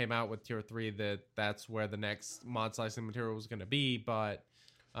whenever they came out with tier 3, that's where the next mod slicing material was going to be. But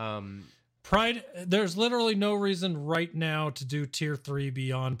Pride, there's literally no reason right now to do tier 3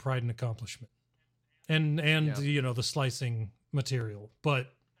 beyond Pride and Accomplishment and Yeah. The slicing material,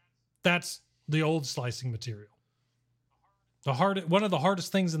 but that's the old slicing material. One of the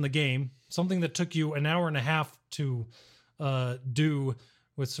hardest things in the game, something that took you an hour and a half to do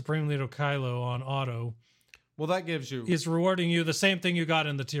with Supreme Leader Kylo on auto, well, that gives you is rewarding you the same thing you got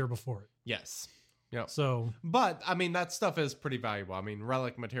in the tier before it. yes. Yep. So, But I mean, that stuff is pretty valuable. I mean,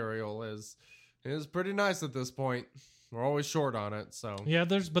 relic material is pretty nice at this point. We're always short on it, so yeah,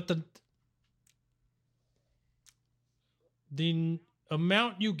 but the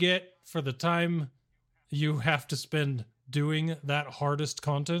amount you get for the time you have to spend doing that hardest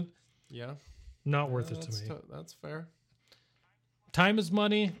content yeah. Not worth it to me. That's fair. Time is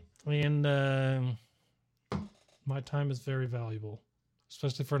money, and my time is very valuable,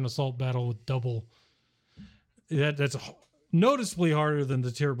 especially for an assault battle with double. That's noticeably harder than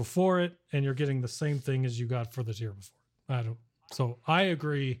the tier before it, and you're getting the same thing as you got for the tier before. So I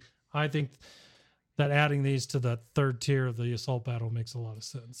agree. I think that adding these to the third tier of the assault battle makes a lot of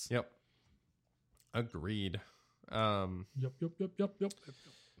sense. Yep. Agreed. Yep.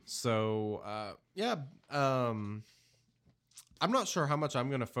 So, I'm not sure how much I'm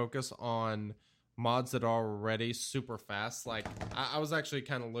going to focus on mods that are already super fast. Like, I was actually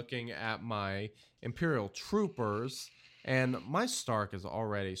kind of looking at my Imperial Troopers, and my Stark is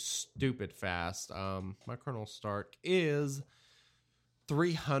already stupid fast. My Colonel Stark is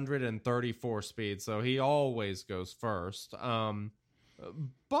 334 speed, so he always goes first.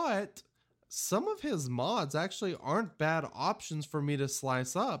 But some of his mods actually aren't bad options for me to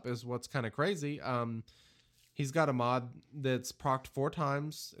slice up, is what's kind of crazy. He's got a mod that's procced 4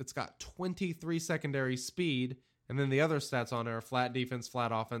 times. It's got 23 secondary speed, and then the other stats on it are flat defense,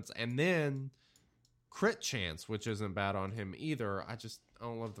 flat offense, and then crit chance, which isn't bad on him either. I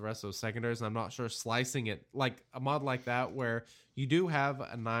don't love the rest of those secondaries, and I'm not sure slicing it, like a mod like that where you do have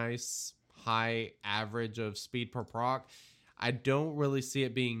a nice high average of speed per proc, I don't really see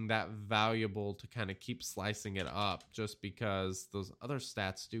it being that valuable to kind of keep slicing it up, just because those other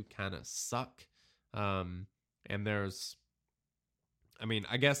stats do kind of suck. And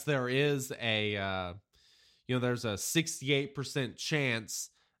I guess there is there's a 68% chance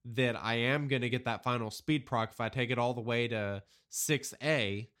that I am going to get that final speed proc if I take it all the way to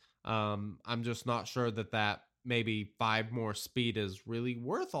 6A. I'm just not sure that maybe 5 more speed is really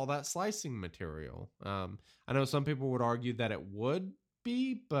worth all that slicing material. I know some people would argue that it would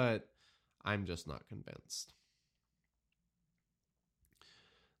be, but I'm just not convinced.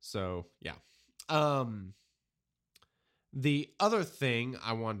 So, yeah. The other thing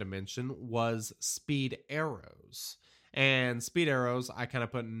I wanted to mention was speed arrows. And speed arrows, I kind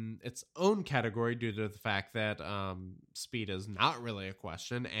of put in its own category due to the fact that speed is not really a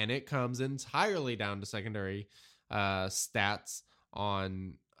question, and it comes entirely down to secondary stats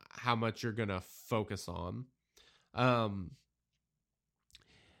on how much you're going to focus on.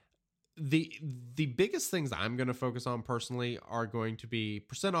 The biggest things I'm going to focus on personally are going to be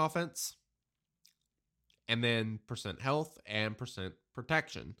percent offense, and then percent health and percent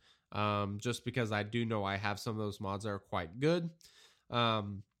protection. Just because I do know I have some of those mods that are quite good.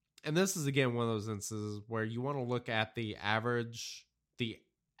 And this is, again, one of those instances where you want to look at the average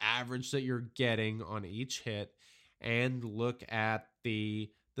that you're getting on each hit, and look at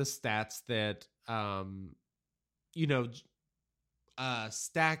the stats that,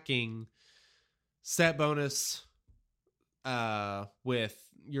 stacking set bonus with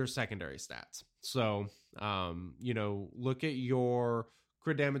your secondary stats. So, look at your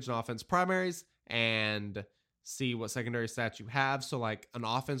crit damage and offense primaries and see what secondary stats you have. So like an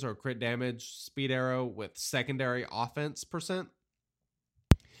offense or a crit damage speed arrow with secondary offense percent,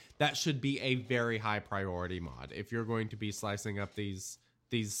 that should be a very high priority mod if you're going to be slicing up these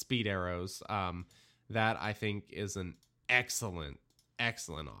speed arrows. That I think is an excellent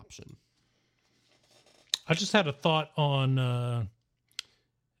option. I just had a thought on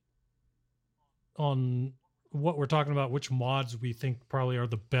what we're talking about, which mods we think probably are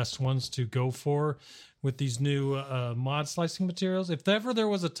the best ones to go for with these new mod slicing materials. If ever there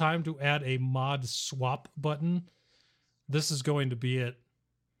was a time to add a mod swap button, this is going to be it.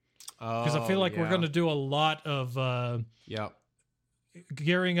 Because I feel like we're going to do a lot of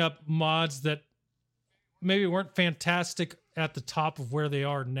gearing up mods that maybe weren't fantastic at the top of where they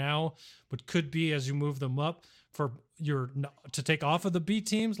are now, but could be as you move them up for to take off of the B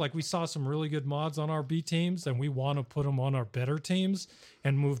teams. Like we saw some really good mods on our B teams, and we want to put them on our better teams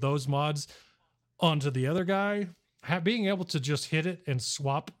and move those mods onto the other guy. Being able to just hit it and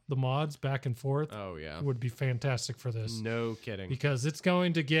swap the mods back and forth would be fantastic for this. No kidding. Because it's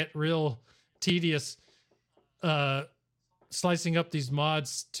going to get real tedious slicing up these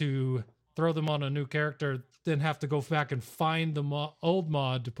mods to throw them on a new character, then have to go back and find the old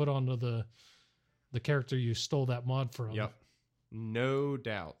mod to put onto the character you stole that mod from. Yep. No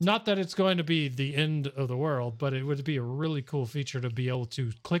doubt. Not that it's going to be the end of the world, but it would be a really cool feature to be able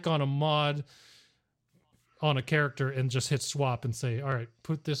to click on a mod on a character and just hit swap and say, all right,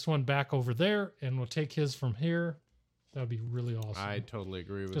 put this one back over there and we'll take his from here. That would be really awesome. I totally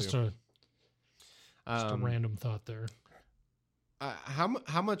agree with just you. Just a random thought there.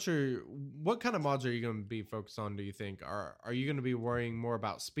 What kind of mods are you going to be focused on, do you think? Are you going to be worrying more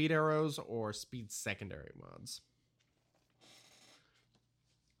about speed arrows or speed secondary mods?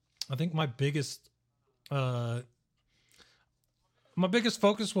 I think my biggest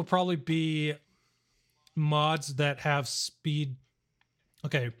focus will probably be mods that have speed.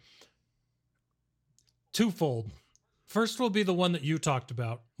 Okay. Twofold. First will be the one that you talked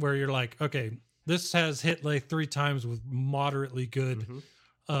about, where you're like, okay, this has hit like 3 times with moderately good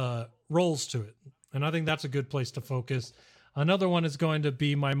rolls to it. And I think that's a good place to focus. Another one is going to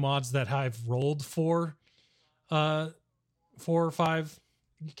be my mods that I've rolled 4 or 5.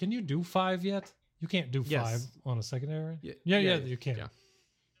 Can you do 5 yet? You can't do 5 Yes. on a secondary. Yeah, You can. yeah.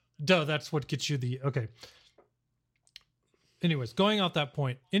 Duh, that's what gets you the okay. Anyways, going off that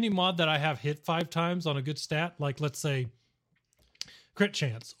point, any mod that I have hit 5 times on a good stat, like let's say crit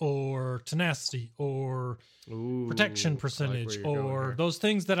chance or tenacity or Ooh, protection I like where percentage you're going or here. those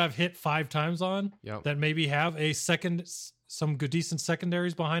things that I've hit 5 times on Yep. that maybe have some good decent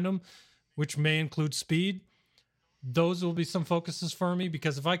secondaries behind them, which may include speed. Those will be some focuses for me,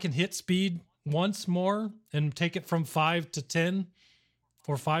 because if I can hit speed once more and take it from 5 to 10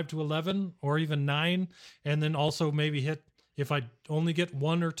 or 5 to 11 or even 9, and then also maybe hit, if I only get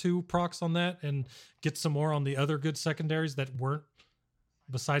 1 or 2 procs on that and get some more on the other good secondaries that weren't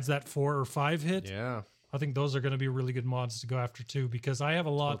besides that 4 or 5 hit, Yeah. I think those are going to be really good mods to go after too, because I have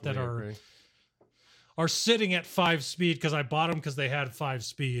a lot that are sitting at 5 speed because I bought them because they had 5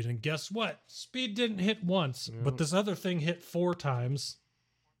 speed. And guess what? Speed didn't hit once, but this other thing hit 4 times,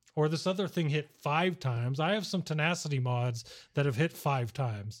 or this other thing hit 5 times. I have some tenacity mods that have hit 5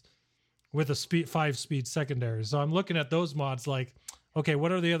 times with a 5 speed secondary. So I'm looking at those mods like, okay,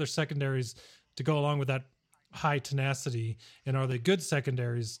 what are the other secondaries to go along with that high tenacity? And are they good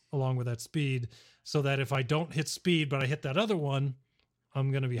secondaries along with that speed? So that if I don't hit speed, but I hit that other one,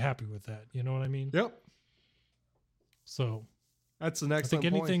 I'm going to be happy with that. You know what I mean? Yep. So That's an I excellent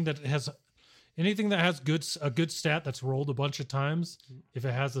think point. anything that has a good stat that's rolled a bunch of times, if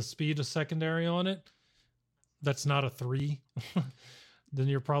it has a speed of secondary on it, that's not a 3, then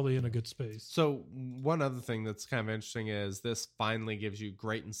you're probably in a good space. So one other thing that's kind of interesting is this finally gives you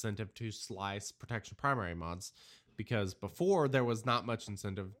great incentive to slice protection primary mods, because before there was not much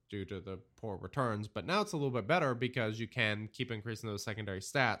incentive due to the poor returns, but now it's a little bit better because you can keep increasing those secondary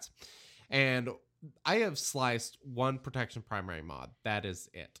stats. And I have sliced 1 protection primary mod. That is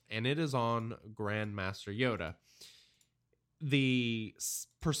it. And it is on Grandmaster Yoda. The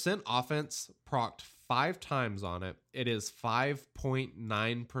percent offense procced 5 times on it. It is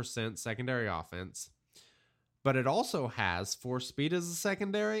 5.9% secondary offense. But it also has 4 speed as a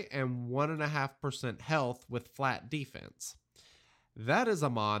secondary and 1.5% health with flat defense. That is a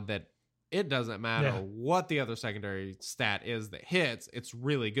mod that it doesn't matter what the other secondary stat is that hits. It's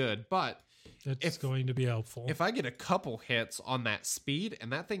really good. But It's going to be helpful. if I get a couple hits on that speed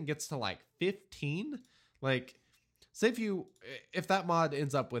and that thing gets to like 15, like say if that mod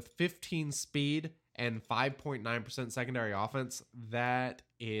ends up with 15 speed and 5.9% secondary offense, that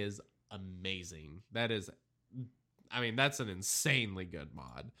is amazing. That's an insanely good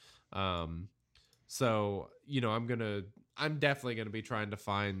mod. So, I'm definitely going to be trying to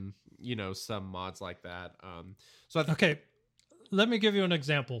find, some mods like that. Okay, let me give you an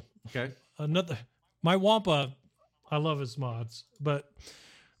example. Okay. My Wampa, I love his mods, but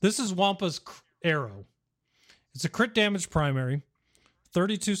this is Wampa's Arrow. It's a crit damage primary,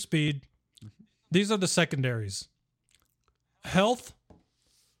 32 speed. These are the secondaries: health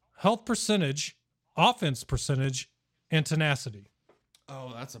percentage, offense percentage, and tenacity.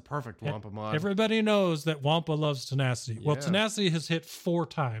 Oh, that's a perfect Wampa mod. Everybody knows that Wampa loves tenacity. Well, Yeah. tenacity has hit 4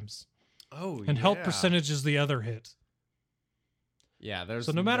 times, Oh, and health percentage is the other hit. Yeah, there's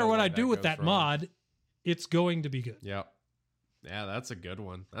So no matter what way I do with goes that wrong. mod, it's going to be good. Yep. Yeah, that's a good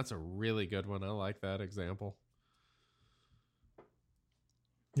one. That's a really good one. I like that example.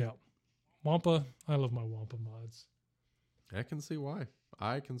 Yeah. Wampa, I love my Wampa mods. I can see why.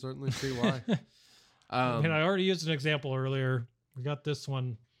 I can certainly see why. I mean, I already used an example earlier. We got this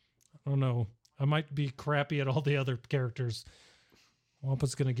one. I don't know. I might be crappy at all the other characters.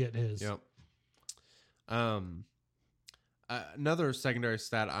 Wampa's going to get his. Yep. Another secondary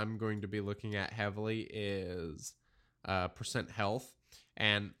stat I'm going to be looking at heavily is percent health.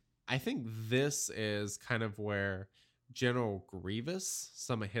 And I think this is kind of where General Grievous,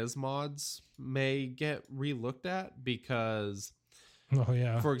 some of his mods may get relooked at, because, Oh,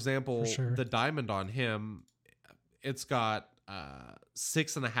 yeah. for example, for sure. the diamond on him, it's got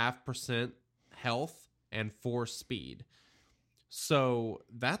 6.5% health and 4 speed. So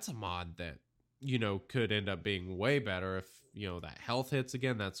that's a mod that, could end up being way better if, that health hits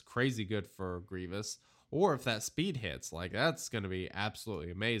again. That's crazy good for Grievous. Or if that speed hits, like, that's going to be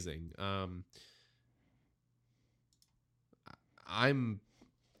absolutely amazing. I'm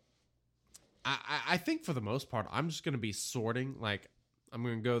I think for the most part, I'm just going to be sorting. Like, I'm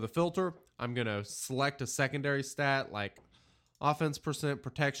going to go the filter. I'm going to select a secondary stat like offense percent,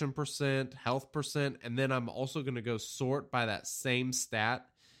 protection percent, health percent, and then I'm also going to go sort by that same stat.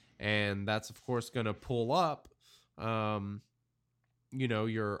 And that's, of course, going to pull up,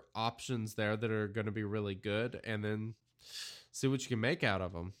 your options there that are going to be really good, and then see what you can make out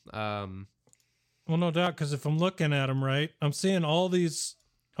of them. Well, no doubt, because if I'm looking at them, right, I'm seeing all these.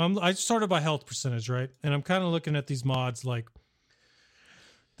 I sorted by health percentage, right? And I'm kind of looking at these mods like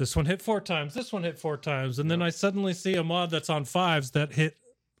this one hit 4 times, this one hit 4 times. And then I suddenly see a mod that's on 5s that hit.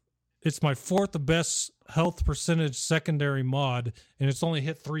 It's my 4th best health percentage secondary mod, and it's only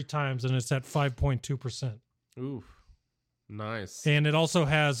hit 3 times, and it's at 5.2%. Ooh, nice. And it also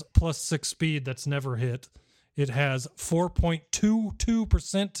has +6 speed that's never hit. It has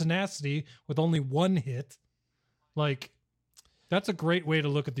 4.22% tenacity with only 1 hit. Like, that's a great way to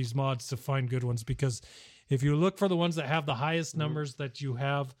look at these mods to find good ones, because if you look for the ones that have the highest numbers that you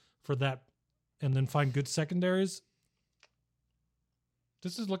have for that and then find good secondaries,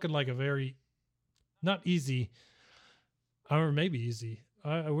 this is looking like a very, not easy, or maybe easy.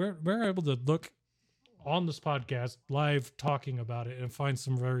 We're able to look on this podcast live talking about it and find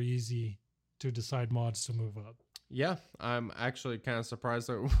some very easy to decide mods to move up. Yeah, I'm actually kind of surprised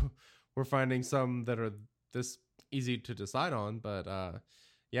that we're finding some that are this easy to decide on. But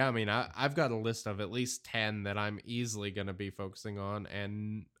yeah, I mean, I've got a list of at least 10 that I'm easily going to be focusing on,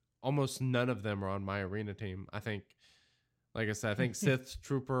 and almost none of them are on my arena team. I think, like I said, I think Sith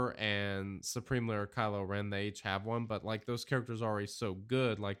Trooper and Supreme Leader Kylo Ren, they each have one, but like those characters are already so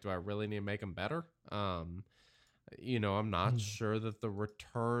good. Like, do I really need to make them better? I'm not sure that the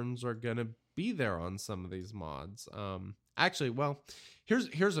returns are going to be there on some of these mods. Actually, well,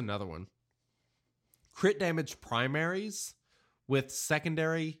 here's another one. Crit damage primaries with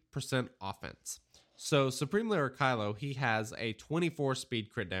secondary percent offense. So Supreme Leader Kylo, he has a 24 speed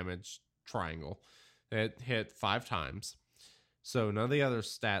crit damage triangle that hit 5 times. So none of the other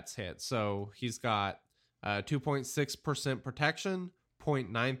stats hit. So he's got 2.6% protection,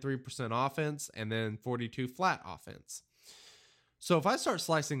 0.93% offense, and then 42 flat offense. So if I start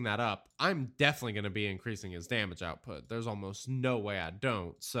slicing that up, I'm definitely going to be increasing his damage output. There's almost no way I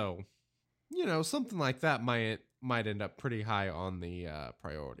don't. So, something like that might end up pretty high on the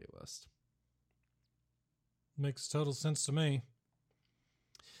priority list. Makes total sense to me.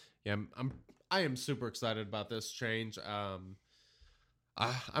 Yeah, I am super excited about this change.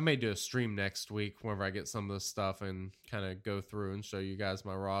 I may do a stream next week whenever I get some of this stuff and kind of go through and show you guys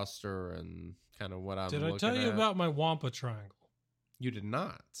my roster and kind of what I'm looking at. Did I tell you about my Wampa triangle? You did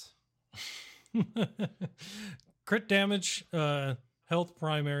not. Crit damage, health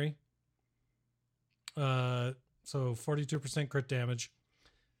primary. So 42% crit damage.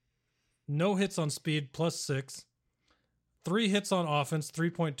 No hits on speed, +6. 3 hits on offense,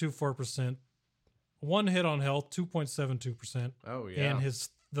 3.24%. 1 hit on health, 2.72%. Oh, yeah. And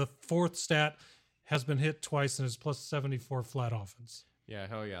the 4th stat has been hit twice and is +74 flat offense. Yeah,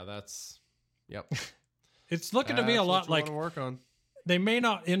 hell yeah. Yep. It's looking to me a lot like, to work on. They may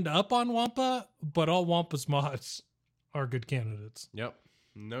not end up on Wampa, but all Wampa's mods are good candidates. Yep.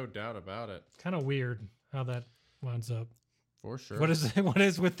 No doubt about it. Kind of weird how that winds up. For sure. What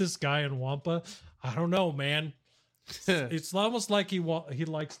is with this guy in Wampa? I don't know, man. It's almost like he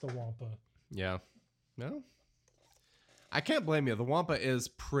likes the Wampa. Yeah. No. I can't blame you. The Wampa is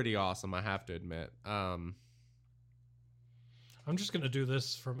pretty awesome, I have to admit. I'm just going to do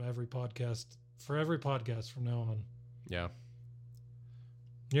this for every podcast from now on. Yeah.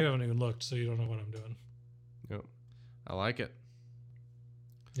 You haven't even looked, so you don't know what I'm doing. Yep. I like it.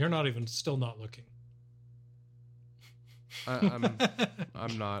 You're still not looking. I'm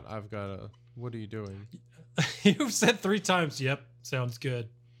not. I've got a... What are you doing? You've said 3 times, yep, sounds good.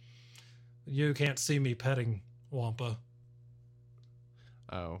 You can't see me petting Wampa.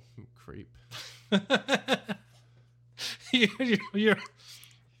 Oh, creep. You're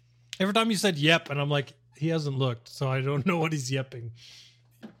every time you said yep, and I'm like, he hasn't looked, so I don't know what he's yepping.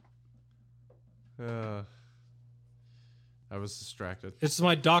 I was distracted. It's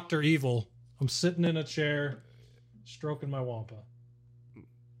my Dr. Evil. I'm sitting in a chair, stroking my Wampa.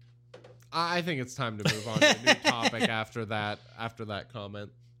 I think it's time to move on to a new topic after that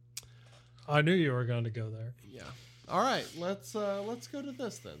comment. I knew you were going to go there. Yeah. All right, let's go to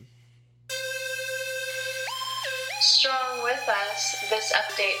this then. Strong with us, this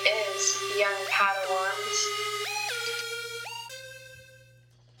update is Young Padawans.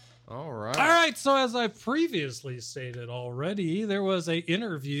 All right. All right, so as I previously stated already, there was a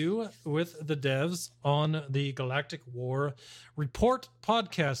interview with the devs on the Galactic War Report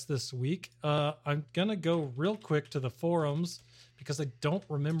podcast this week. I'm going to go real quick to the forums because I don't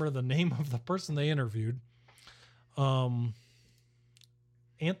remember the name of the person they interviewed. Ant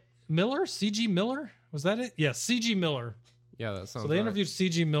Miller? CG Miller? Was that it? Yeah, CG Miller. Yeah, that sounds So they right. interviewed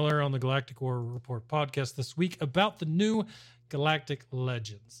CG Miller on the Galactic War Report podcast this week about the new Galactic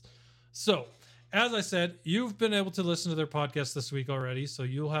Legends. So, as I said, you've been able to listen to their podcast this week already, so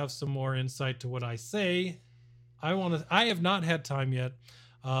you'll have some more insight to what I say. I have not had time yet,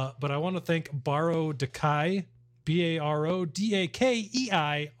 but I want to thank Baro Dakai, Barodakei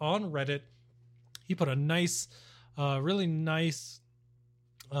on Reddit. He put a nice, really nice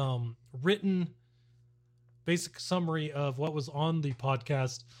written basic summary of what was on the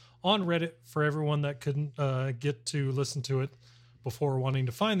podcast on Reddit for everyone that couldn't get to listen to it before wanting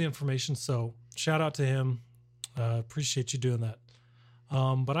to find the information. So shout out to him. Appreciate you doing that.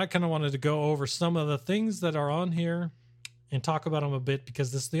 But I kind of wanted to go over some of the things that are on here and talk about them a bit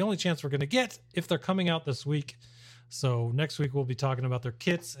because this is the only chance we're going to get if they're coming out this week. So next week we'll be talking about their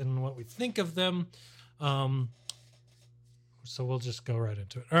kits and what we think of them. So we'll just go right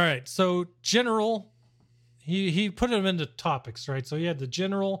into it. All right. So general, he put them into topics, right? So he had the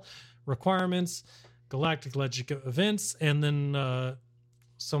general requirements, Galactic Legend events, and then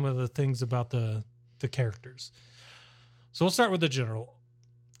some of the things about the characters. So we'll start with the general.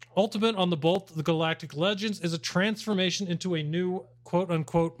 Ultimate on the both the Galactic Legends is a transformation into a new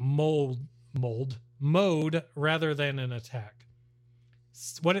quote-unquote mode rather than an attack.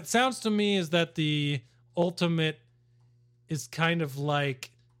 What it sounds to me is that the ultimate is kind of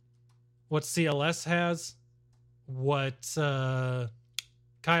like what CLS has, what Kai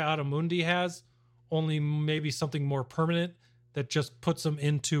Adamundi has, only maybe something more permanent that just puts them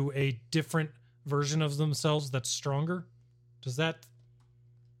into a different version of themselves that's stronger. Does that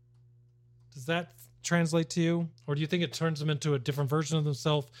translate to you? Or do you think it turns them into a different version of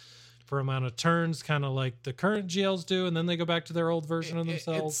themselves for amount of turns, kind of like the current GLs do, and then they go back to their old version of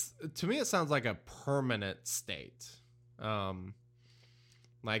themselves? To me, it sounds like a permanent state.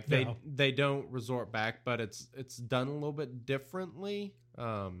 Like they don't resort back, but it's done a little bit differently.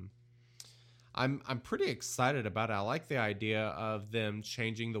 I'm pretty excited about it. I like the idea of them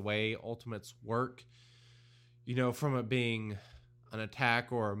changing the way ultimates work. You know, from it being an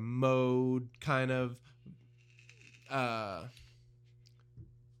attack or a mode kind of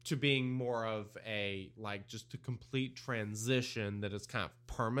to being more of a like just a complete transition that is kind of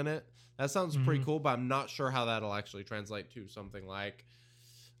permanent. That sounds pretty cool, but I'm not sure how that'll actually translate to something like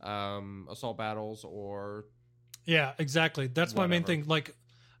assault battles or yeah, exactly. That's whatever. my main thing. Like,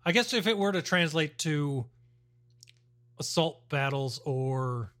 I guess if it were to translate to assault battles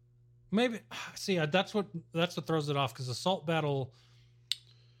or maybe see that's what throws it off, because assault battle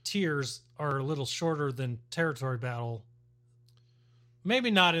tiers are a little shorter than territory battle. Maybe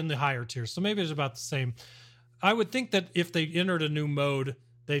not in the higher tiers, so maybe it's about the same. I would think that if they entered a new mode,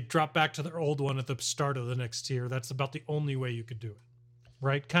 they'd drop back to their old one at the start of the next tier. That's about the only way you could do it,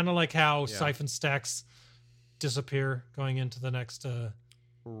 right? Kind of like how siphon stacks disappear going into the next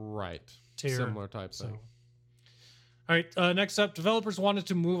right tier. Similar type thing. All right, next up, developers wanted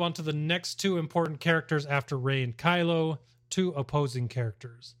to move on to the next two important characters after Rey and Kylo, two opposing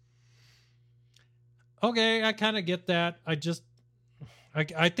characters. Okay, I kind of get that.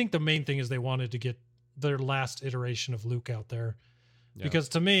 I think the main thing is they wanted to get their last iteration of Luke out there. Yeah. Because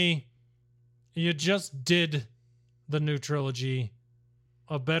to me, you just did the new trilogy.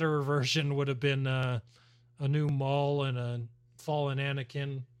 A better version would have been a new Maul and a fallen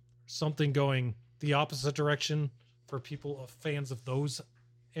Anakin, something going the opposite direction for people, fans of those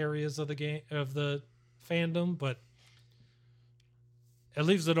areas of the game, of the fandom. But it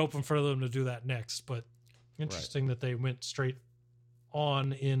leaves it open for them to do that next. But interesting that they went straight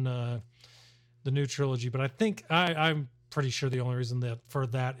on in the new trilogy. But I think I'm pretty sure the only reason that for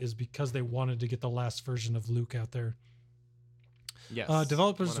that is because they wanted to get the last version of Luke out there. Yes.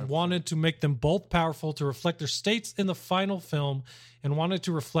 Developers 100%. Wanted to make them both powerful to reflect their states in the final film, and wanted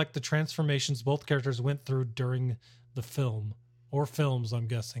to reflect the transformations both characters went through during the film, or films, I'm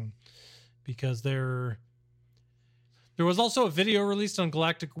guessing, because there was also a video released on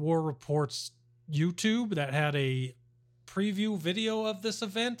Galactic War Report's YouTube that had a preview video of this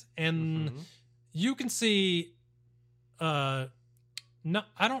event, and you can see I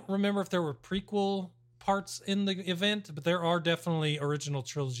don't remember if there were prequel parts in the event, but there are definitely original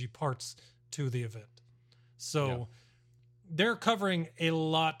trilogy parts to the event. So they're covering a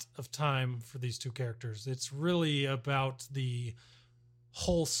lot of time for these two characters. It's really about the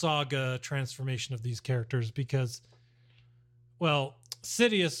whole saga transformation of these characters because, well,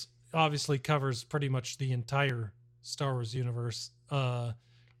 Sidious obviously covers pretty much the entire Star Wars universe,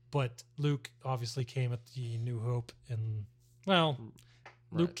 but Luke obviously came at the New Hope, and well,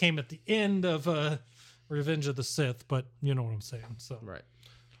 Luke Right. came at the end of Revenge of the Sith, but you know what I'm saying. So Right.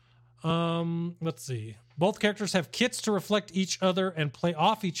 let's see. Both characters have kits to reflect each other and play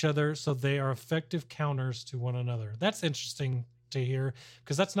off each other, so they are effective counters to one another. That's interesting to hear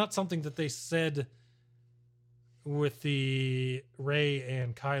because that's not something that they said with the Rey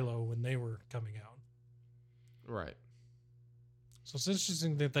and Kylo when they were coming out. Right. So it's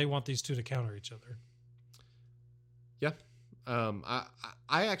interesting that they want these two to counter each other. Yeah. I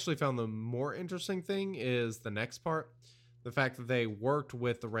actually found the more interesting thing is the next part. The fact that they worked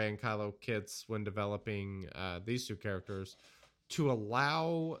with the Rey and Kylo kits when developing these two characters to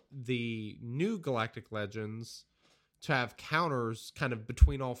allow the new Galactic Legends to have counters kind of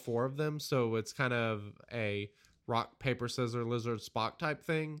between all four of them. So it's kind of a rock, paper, scissors, lizard, Spock type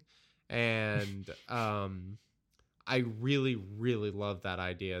thing. And I really, really love that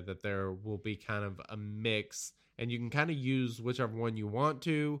idea that there will be kind of a mix and you can kind of use whichever one you want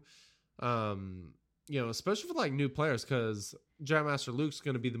to. Especially for like new players, because Jedi Master Luke's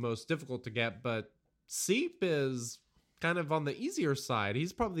going to be the most difficult to get, but Seep is kind of on the easier side.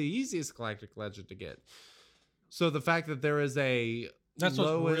 He's probably the easiest Galactic Legend to get. So the fact that there is a That's what's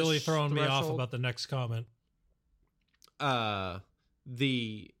lowish really throwing me off threshold- about the next comment. Not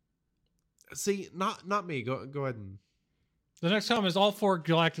me. Go ahead and The next comment is all four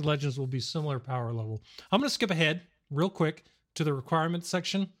Galactic Legends will be similar power level. I'm going to skip ahead real quick to the requirements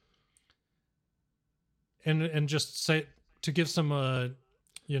section and just say to give some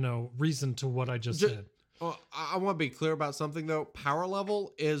reason to what I just said. Well, I want to be clear about something though. Power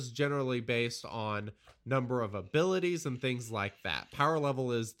level is generally based on number of abilities and things like that. Power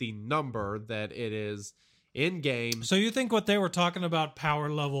level is the number that it is in game. So you think what they were talking about power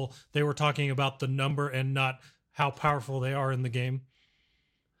level, they were talking about the number and not how powerful they are in the game?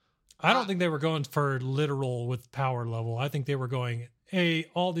 I don't think they were going for literal with power level. I think they were going, hey,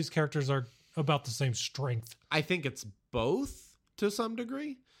 all these characters are about the same strength. I think it's both to some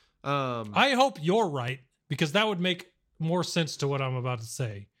degree. I hope you're right, because that would make more sense to what I'm about to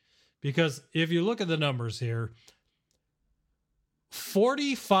say. Because if you look at the numbers here,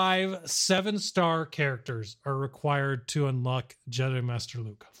 45 7-star characters are required to unlock Jedi Master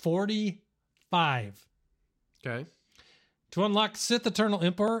Luke. 45. Okay. To unlock Sith Eternal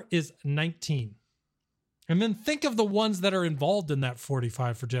Emperor is 19. And then think of the ones that are involved in that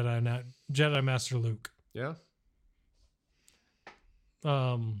 45 for Jedi Master Luke. Yeah.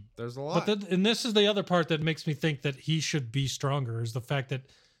 There's a lot. And this is the other part that makes me think that he should be stronger, is the fact that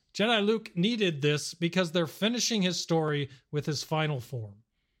Jedi Luke needed this because they're finishing his story with his final form.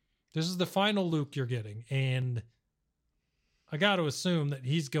 This is the final Luke you're getting. And I got to assume that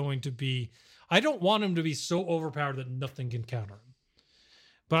he's going to be... I don't want him to be so overpowered that nothing can counter him.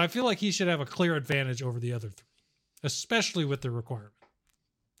 But I feel like he should have a clear advantage over the other three, especially with the requirement.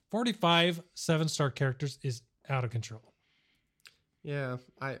 45 7-star characters is out of control. Yeah,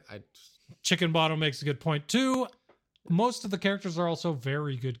 I Chicken Bottom makes a good point too. Most of the characters are also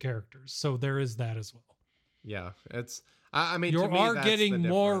very good characters, so there is that as well. yeah, it's I mean You to me, are that's getting the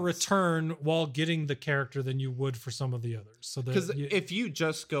more difference. return while getting the character than you would for some of the others. So Because that if you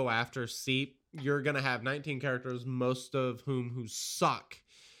just go after Seep, you're gonna have 19 characters, most of who suck,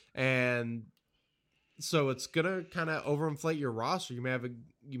 and so it's gonna kind of overinflate your roster. You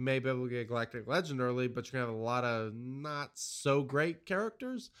may be able to get Galactic Legend early, but you're gonna have a lot of not so great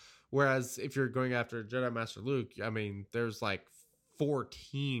characters. Whereas if you're going after Jedi Master Luke, I mean, there's like 4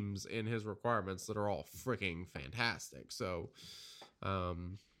 teams in his requirements that are all freaking fantastic. So,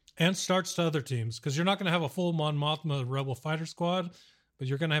 and starts to other teams, because you're not going to have a full Mon Mothma Rebel Fighter Squad, but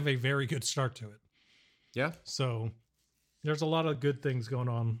you're going to have a very good start to it. yeah, So there's a lot of good things going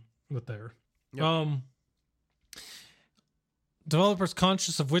on with there. Yep. Developers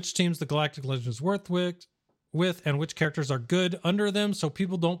conscious of which teams the Galactic Legends work with and which characters are good under them, so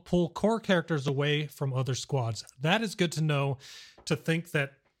people don't pull core characters away from other squads. That is good to know, to think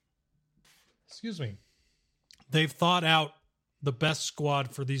that, they've thought out the best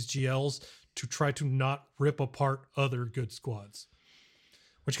squad for these GLs to try to not rip apart other good squads.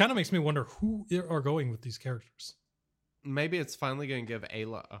 Which kind of makes me wonder who are going with these characters. maybe it's finally gonna give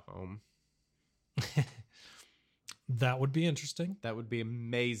Ayla a home. That would be interesting. That would be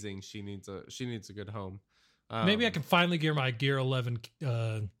amazing. She needs a good home. Maybe I can finally gear my Gear 11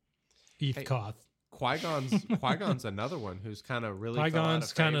 Eth Hey, Koth. Qui-Gon's another one who's kind of really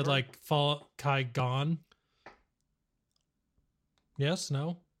Qui-Gon's kind of like Qui-Gon. Yes,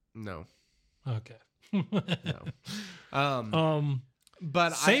 no? No. Okay. No.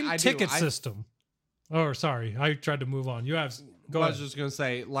 But same I ticket do. system. Oh, sorry. I tried to move on. You have go I ahead. was just gonna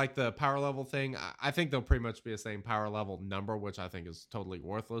say, like the power level thing, I think they'll pretty much be the same power level number, which I think is totally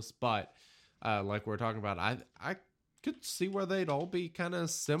worthless. But like we're talking about, I could see where they'd all be kind of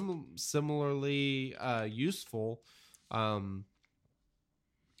similarly useful.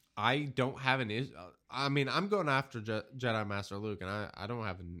 I don't have an issue. I mean, I'm going after Jedi Master Luke, and I don't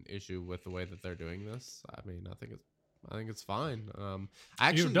have an issue with the way that they're doing this. I mean, I think it's fine. I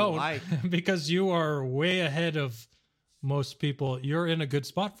actually You don't like because you are way ahead of most people. You're in a good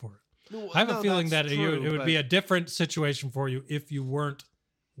spot for it. I have a feeling that it would be a different situation for you if you weren't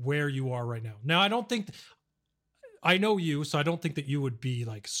where you are right now. Now, I don't think I know you, so I don't think that you would be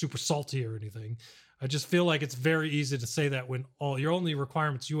like super salty or anything. I just feel like it's very easy to say that when all your only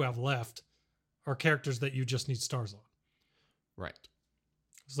requirements you have left are characters that you just need stars on. right.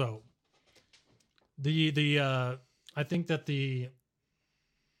 So the I think that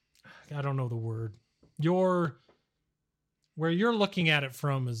I don't know the word. Where you're looking at it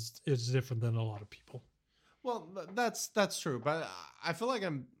from is different than a lot of people. Well, that's true, but I feel like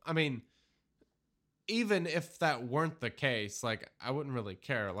I mean, even if that weren't the case, like I wouldn't really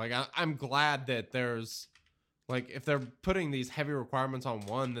care. Like I'm glad that there's, like, if they're putting these heavy requirements on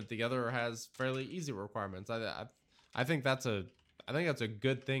one, that the other has fairly easy requirements. I think that's a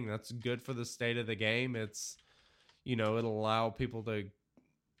good thing. That's good for the state of the game. It's, it'll allow people to,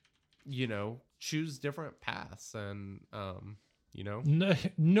 choose different paths, and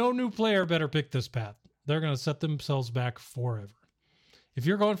No new player better pick this path. They're going to set themselves back forever. If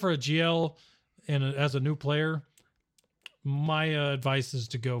you're going for a GL and as a new player, my advice is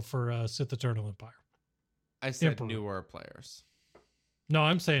to go for Sith Eternal Empire. I said Emperor. newer players. No,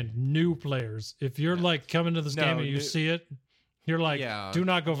 I'm saying new players. If you're like coming to this game and you see it, you're like, do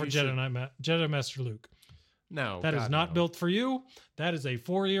not go for Jedi Master Luke. No, that is not no. built for you. That is a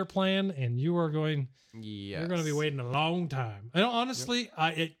 4-year plan, and you are going. Yes. You're going to be waiting a long time. And honestly,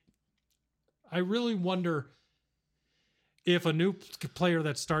 I really wonder if a new player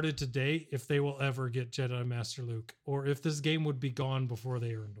that started today, if they will ever get Jedi Master Luke, or if this game would be gone before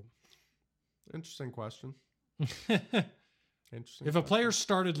they earned him. Interesting question. If a player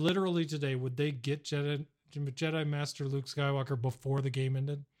started literally today, would they get Jedi Master Luke Skywalker before the game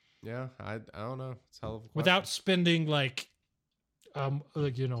ended? Yeah, I don't know. It's a hell of a question. Without spending like a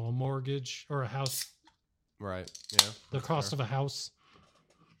mortgage or a house. Right. Yeah. The cost of a house.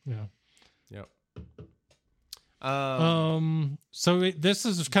 Yeah. Yep. So this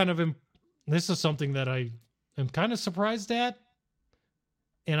is this is something that I am kind of surprised at.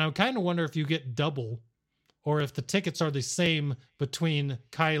 And I kind of wonder if you get double or if the tickets are the same between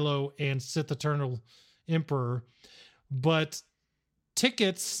Kylo and Sith Eternal Emperor. But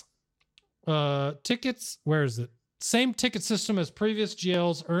tickets, where is it? Same ticket system as previous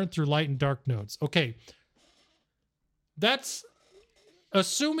GLs earned through light and dark nodes. Okay. That's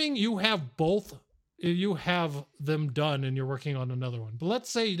assuming you have both, you have them done and you're working on another one. But let's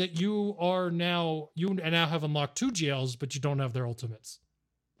say that you now have unlocked 2 GLs, but you don't have their ultimates.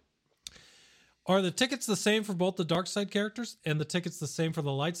 Are the tickets the same for both the dark side characters and the tickets the same for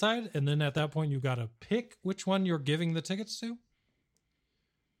the light side? And then at that point, you got to pick which one you're giving the tickets to?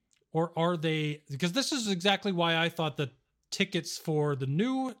 Or are they, because this is exactly why I thought that tickets for the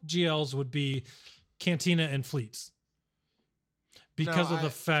new GLs would be Cantina and Fleets. Because of the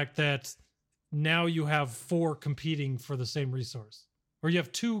fact that now you have 4 competing for the same resource. Or you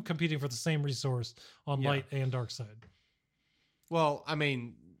have 2 competing for the same resource on light and dark side. Well, I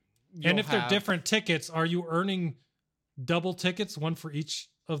mean... And if they're different tickets, are you earning double tickets, one for each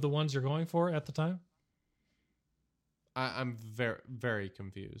of the ones you're going for at the time? I'm very, very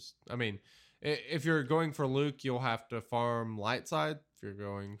confused. I mean, if you're going for Luke, you'll have to farm light side. If you're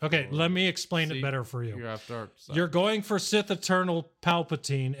going for let me explain it better for you. You have dark side. You're going for Sith Eternal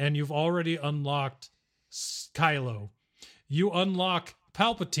Palpatine, and you've already unlocked Kylo. You unlock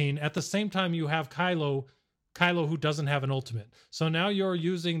Palpatine at the same time you have Kylo who doesn't have an ultimate. So now you're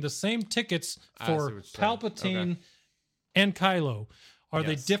using the same tickets for Palpatine and Kylo. Are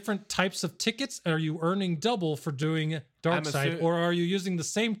they different types of tickets? Are you earning double for doing dark side, or are you using the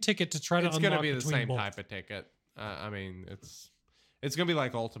same ticket to try to unlock between both? It's going to be the same type of ticket. I mean, it's going to be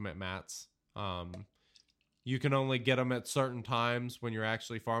like ultimate mats. You can only get them at certain times when you're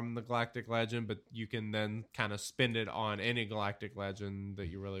actually farming the Galactic Legend, but you can then kind of spend it on any Galactic Legend that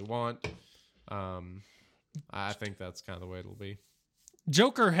you really want. I think that's kind of the way it'll be.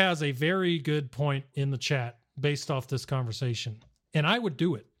 Joker has a very good point in the chat based off this conversation. And I would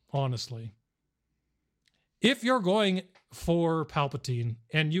do it, honestly. If you're going for Palpatine,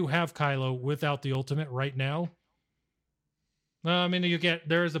 and you have Kylo without the ultimate right now, I mean,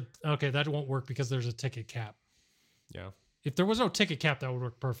 that won't work because there's a ticket cap. Yeah. If there was no ticket cap, that would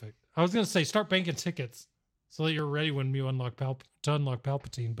work perfect. I was going to say start banking tickets so that you're ready when you unlock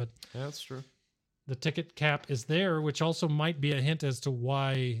Palpatine, but Yeah, that's true. the ticket cap is there, which also might be a hint as to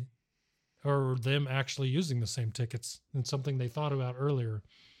why, or them actually using the same tickets, and something they thought about earlier.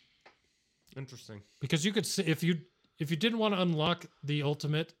 Interesting. Because you could see, if you didn't want to unlock the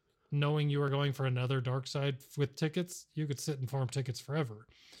ultimate, knowing you were going for another dark side with tickets, you could sit and farm tickets forever.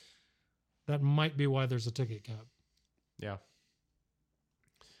 That might be why there's a ticket cap. Yeah.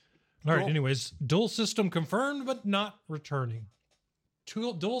 All right. Cool. Anyways, dual system confirmed, but not returning.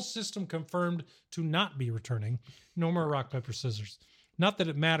 Dual system confirmed to not be returning. No more rock, paper, scissors. Not that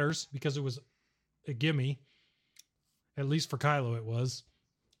it matters because it was a gimme. At least for Kylo, it was.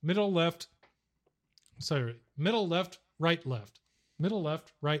 Middle, left. Sorry. Middle, left, right, left. Middle,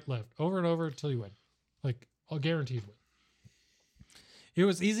 left, right, left. Over and over until you win. Like, a guaranteed win. It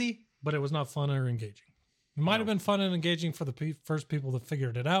was easy, but it was not fun or engaging. It might have been fun and engaging for the first people that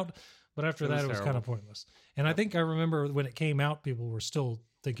figured it out, but after that, it was kind of pointless. And I think I remember when it came out, people were still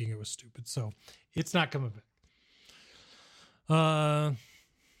thinking it was stupid. So it's not coming back.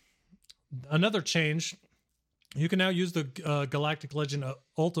 Another change, you can now use the Galactic Legend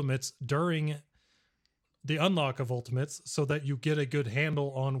Ultimates during the unlock of Ultimates so that you get a good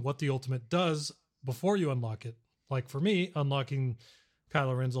handle on what the Ultimate does before you unlock it. Like for me, unlocking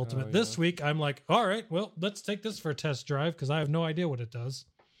Kylo Ren's Ultimate this week, I'm like, all right, well, let's take this for a test drive because I have no idea what it does.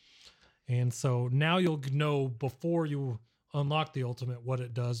 And so now you'll know before you unlock the Ultimate what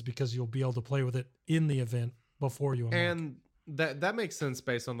it does because you'll be able to play with it in the event before you unlock And that makes sense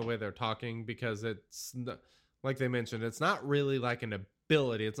based on the way they're talking because it's, like they mentioned, it's not really like an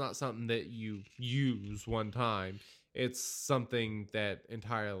ability. It's not something that you use one time. It's something that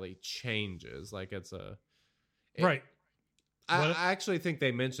entirely changes. Like it's right. I actually think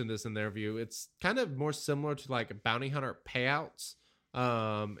they mentioned this in their review. It's kind of more similar to like bounty hunter payouts,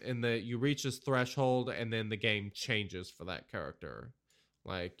 in that you reach this threshold and then the game changes for that character.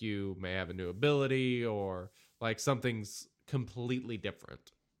 Like you may have a new ability or like something's completely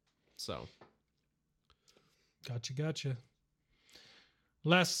different. So, Gotcha.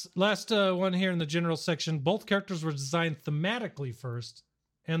 Last one here in the general section. Both characters were designed thematically first,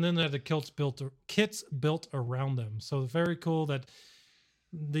 and then had the kits built around them. So very cool that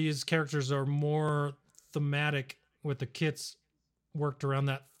these characters are more thematic with the kits worked around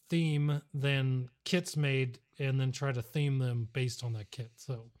that theme than kits made and then try to theme them based on that kit.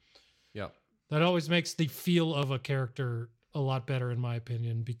 So yeah, that always makes the feel of a character a lot better in my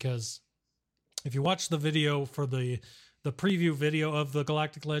opinion, because if you watch the video for the preview video of the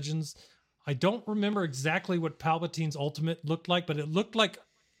Galactic Legends, I don't remember exactly what Palpatine's ultimate looked like, but it looked like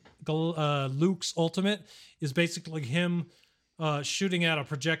Luke's ultimate is basically him shooting out a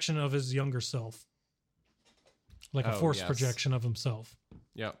projection of his younger self. Like a force projection of himself.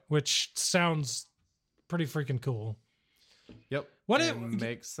 Yep. Which sounds pretty freaking cool. Yep. It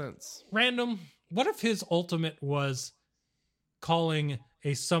makes sense. Random. What if his ultimate was calling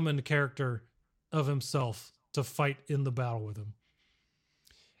a summoned character of himself to fight in the battle with him?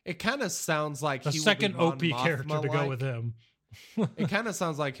 It kind of sounds like a he second will OP be Mon character Mothma to go with him. It kind of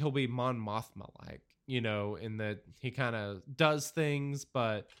sounds like he'll be Mon Mothma like, in that he kind of does things,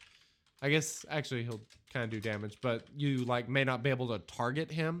 but I guess actually he'll kind of do damage, but you like may not be able to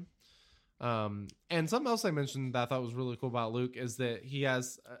target him. And something else I mentioned that I thought was really cool about Luke is that he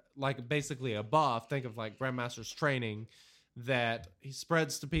has like basically a buff. Think of like Grandmaster's training that he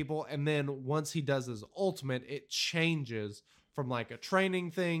spreads to people. And then once he does his ultimate, it changes from like a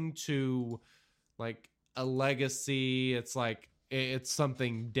training thing to like a legacy. It's like, it's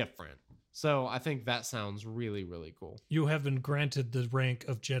something different. So I think that sounds really, really cool. You have been granted the rank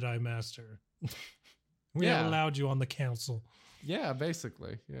of Jedi Master. We have allowed you on the council. Yeah,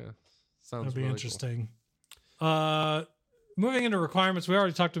 basically. Yeah. Sounds That'd be really interesting. Cool. Moving into requirements, we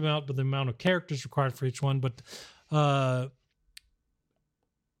already talked about the amount of characters required for each one, but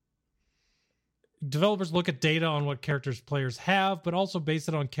developers look at data on what characters players have, but also base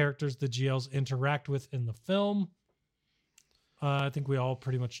it on characters the GLs interact with in the film. I think we all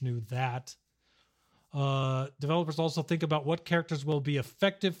pretty much knew that. Developers also think about what characters will be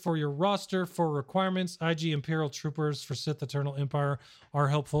effective for your roster. For requirements, IG Imperial Troopers for Sith Eternal Empire are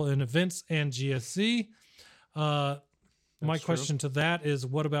helpful in events and GSC. My question to that is,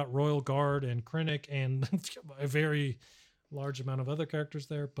 what about Royal Guard and Krennic and a very large amount of other characters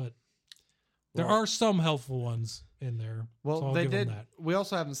there? But there are some helpful ones in there. Well, so they did. We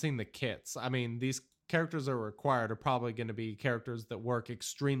also haven't seen the kits. I mean, these characters that are required are probably going to be characters that work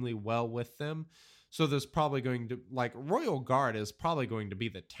extremely well with them. So there's probably going to, like, Royal Guard is probably going to be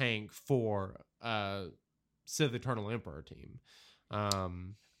the tank for Sith Eternal Emperor team.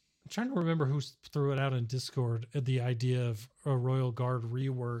 I'm trying to remember who threw it out in Discord, the idea of a Royal Guard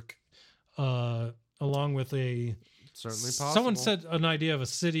rework, along with a... Certainly possible. Someone said an idea of a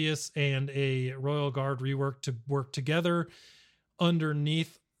Sidious and a Royal Guard rework to work together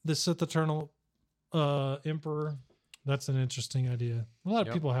underneath the Sith Eternal Emperor. That's an interesting idea. A lot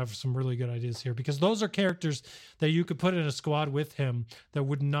of people have some really good ideas here, because those are characters that you could put in a squad with him that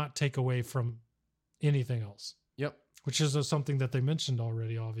would not take away from anything else. Yep. Which is something that they mentioned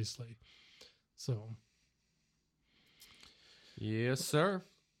already, obviously. So. Yes, sir.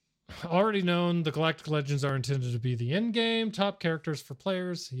 Already known, the Galactic Legends are intended to be the end game top characters for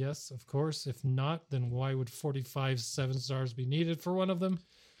players. Yes, of course. If not, then why would 45 7-stars be needed for one of them?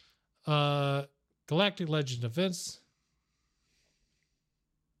 Galactic Legend events.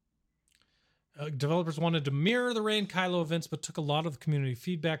 Developers wanted to mirror the Rey and Kylo events, but took a lot of community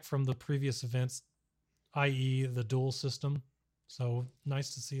feedback from the previous events, i.e. the duel system. So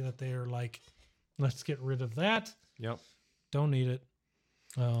nice to see that they are like, let's get rid of that. Yep. Don't need it.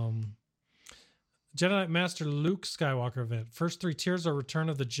 Jedi Knight Master Luke Skywalker event. First 3 tiers are Return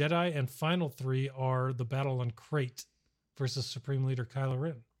of the Jedi, and final 3 are the Battle on Crate versus Supreme Leader Kylo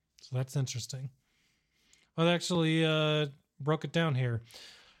Ren. So that's interesting. I actually broke it down here.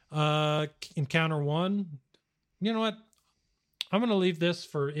 Encounter 1. You know what? I'm going to leave this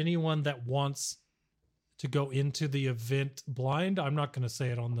for anyone that wants to go into the event blind. I'm not going to say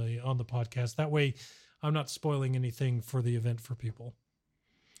it on the podcast. That way I'm not spoiling anything for the event for people.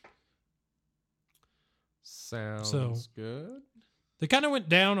 Sounds good. They kind of went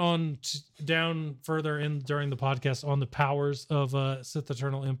down further in during the podcast on the powers of Sith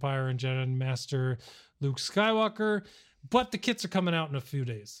Eternal Empire and Jedi Master Luke Skywalker, but the kits are coming out in a few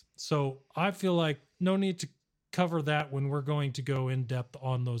days. So I feel like no need to cover that when we're going to go in depth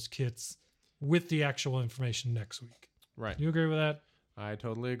on those kits with the actual information next week. Right. You agree with that? I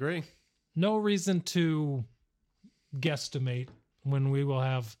totally agree. No reason to guesstimate when we will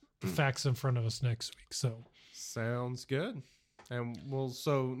have the facts in front of us next week. So sounds good. And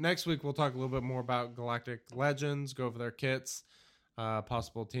so next week we'll talk a little bit more about Galactic Legends, go over their kits,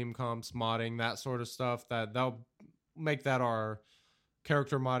 possible team comps, modding, that sort of stuff. They'll make that our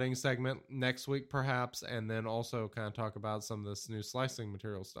character modding segment next week, perhaps, and then also kind of talk about some of this new slicing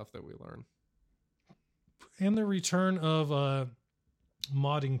material stuff that we learn. And the return of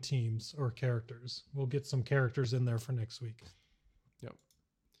modding teams or characters. We'll get some characters in there for next week. Yep.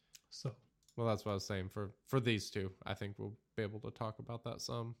 So. Well, that's what I was saying for these two. I think we'll be able to talk about that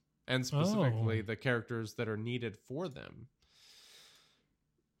some. And specifically the characters that are needed for them.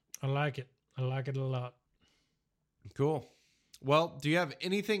 I like it. I like it a lot. Cool. Well, do you have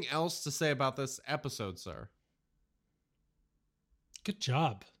anything else to say about this episode, sir? Good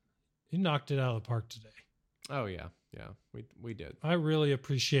job. You knocked it out of the park today. Oh, yeah. Yeah, we did. I really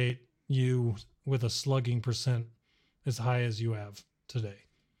appreciate you with a slugging percent as high as you have today.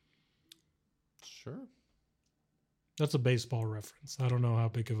 Sure. That's a baseball reference. I don't know how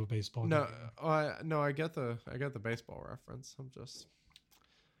big of a baseball. No, I get the baseball reference. I'm just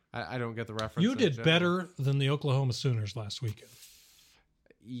I don't get the reference. You did better than the Oklahoma Sooners last weekend.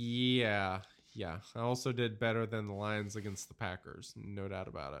 Yeah. I also did better than the Lions against the Packers. No doubt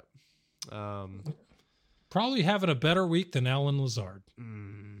about it. Probably having a better week than Alan Lazard.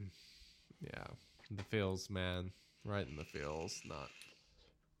 Yeah. The feels, man. Right in the feels. Not.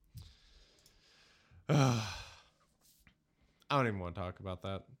 I don't even want to talk about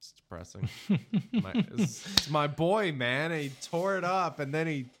that. It's depressing. It's my boy, man. He tore it up, and then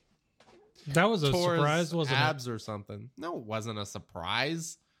he that was a tore surprise, his wasn't abs or something. No, it wasn't a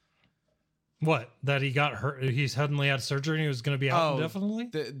surprise. What? That he got hurt? He suddenly had surgery and he was going to be out indefinitely?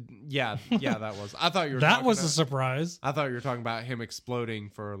 Yeah, that was. I thought you were. That was a surprise. I thought you were talking about him exploding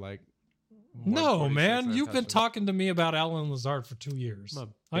for like. No, man, you've been talking to me about Alan Lazard for 2 years.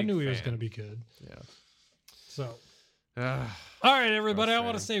 I knew he was going to be good. Yeah. So, all right, everybody, I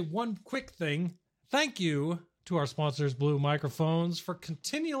want to say one quick thing. Thank you to our sponsors, Blue Microphones, for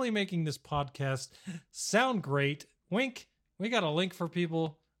continually making this podcast sound great. Wink, we got a link for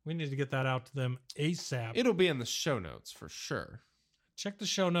people. We need to get that out to them ASAP. It'll be in the show notes for sure. Check the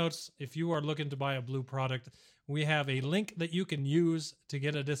show notes. If you are looking to buy a Blue product, we have a link that you can use to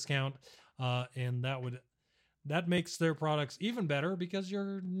get a discount. And that makes their products even better because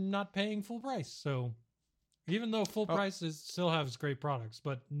you're not paying full price. So even though full price still has great products,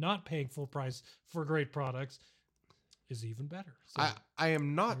 but not paying full price for great products is even better. So, I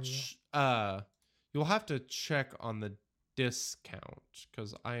am not. You'll have to check on the discount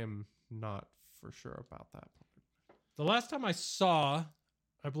because I am not for sure about that. The last time I saw,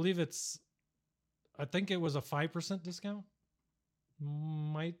 I think it was a 5% discount.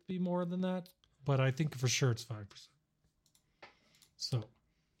 Might be more than that, but I think for sure it's 5%. So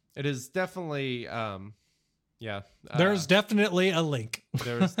it is definitely, there's definitely a link.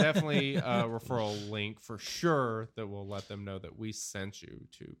 There's definitely a referral link for sure that will let them know that we sent you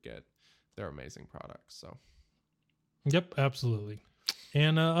to get their amazing products. So, yep, absolutely.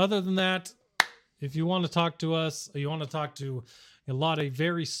 And other than that, if you want to talk to us, you want to talk to a lot of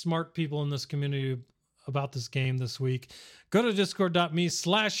very smart people in this community about this game this week, go to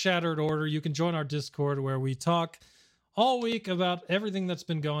discord.me/shattered order. You can join our Discord where we talk all week about everything that's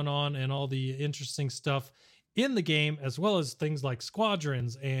been going on and all the interesting stuff in the game, as well as things like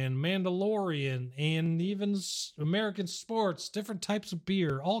Squadrons and Mandalorian and even American sports, different types of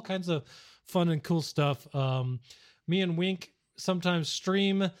beer, all kinds of fun and cool stuff. Me and Wink sometimes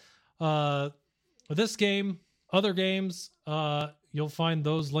stream this game, other games. You'll find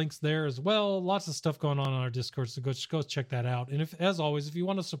those links there as well. Lots of stuff going on our Discord, so go check that out. And as always, if you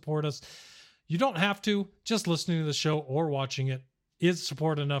want to support us, you don't have to. Just listening to the show or watching it is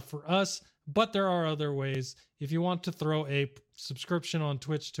support enough for us. But there are other ways. If you want to throw a subscription on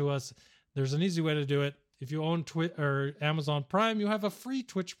Twitch to us, there's an easy way to do it. If you own Twitch or Amazon Prime, you have a free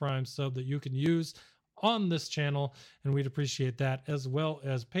Twitch Prime sub that you can use on this channel, and we'd appreciate that, as well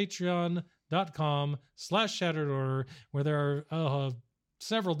as patreon.com/shattered order, where there are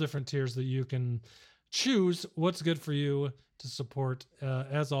several different tiers that you can choose what's good for you to support.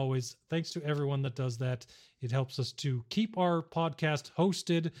 As always, thanks to everyone that does that. It helps us to keep our podcast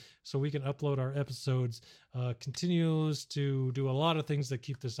hosted so we can upload our episodes, continues to do a lot of things that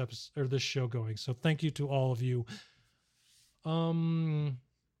keep this episode or this show going. So thank you to all of you.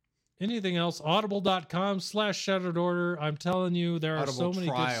 Anything else? Audible.com/shattered order. I'm telling you, there are so many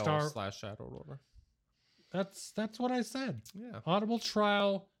good stars. /shattered order. That's what I said. Yeah.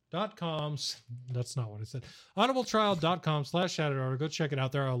 audibletrial.com. That's not what I said. audibletrial.com/shattered order. Go check it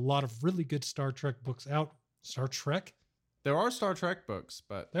out. There are a lot of really good Star Trek books out. Star Trek? There are Star Trek books,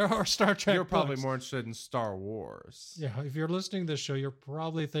 but there are Star Trek you're probably books. more interested in Star Wars. Yeah, if you're listening to this show, you're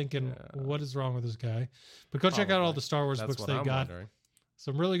probably thinking, what is wrong with this guy? But go check out all the Star Wars books they got. Wondering.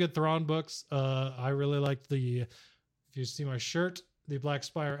 Some really good Thrawn books. I really liked if you see my shirt, the Black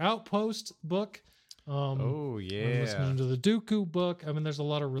Spire Outpost book. Oh, yeah. I'm listening to the Dooku book. I mean, there's a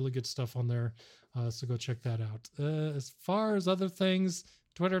lot of really good stuff on there. So go check that out. As far as other things,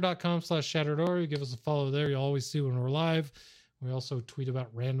 twitter.com/shattered order. You give us a follow there. You'll always see when we're live. We also tweet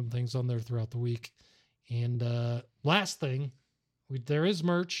about random things on there throughout the week. And last thing, there is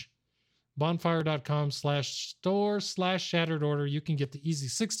merch. bonfire.com/store/shattered order. You can get the Easy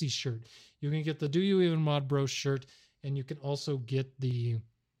 60 shirt. You can get the Do You Even Mod Bros shirt. And you can also get the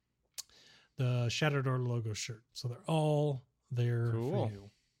Shattered Order logo shirt. So they're all there for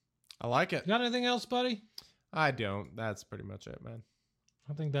you. I like it. You got anything else, buddy? I don't. That's pretty much it, man.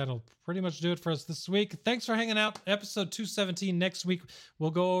 I think that'll pretty much do it for us this week. Thanks for hanging out. Episode 217 next week.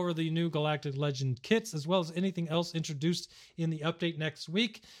 We'll go over the new Galactic Legend kits as well as anything else introduced in the update next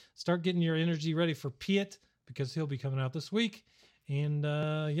week. Start getting your energy ready for Piet because he'll be coming out this week. And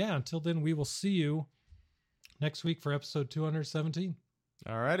until then, we will see you next week for episode 217.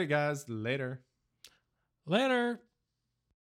 All righty, guys. Later.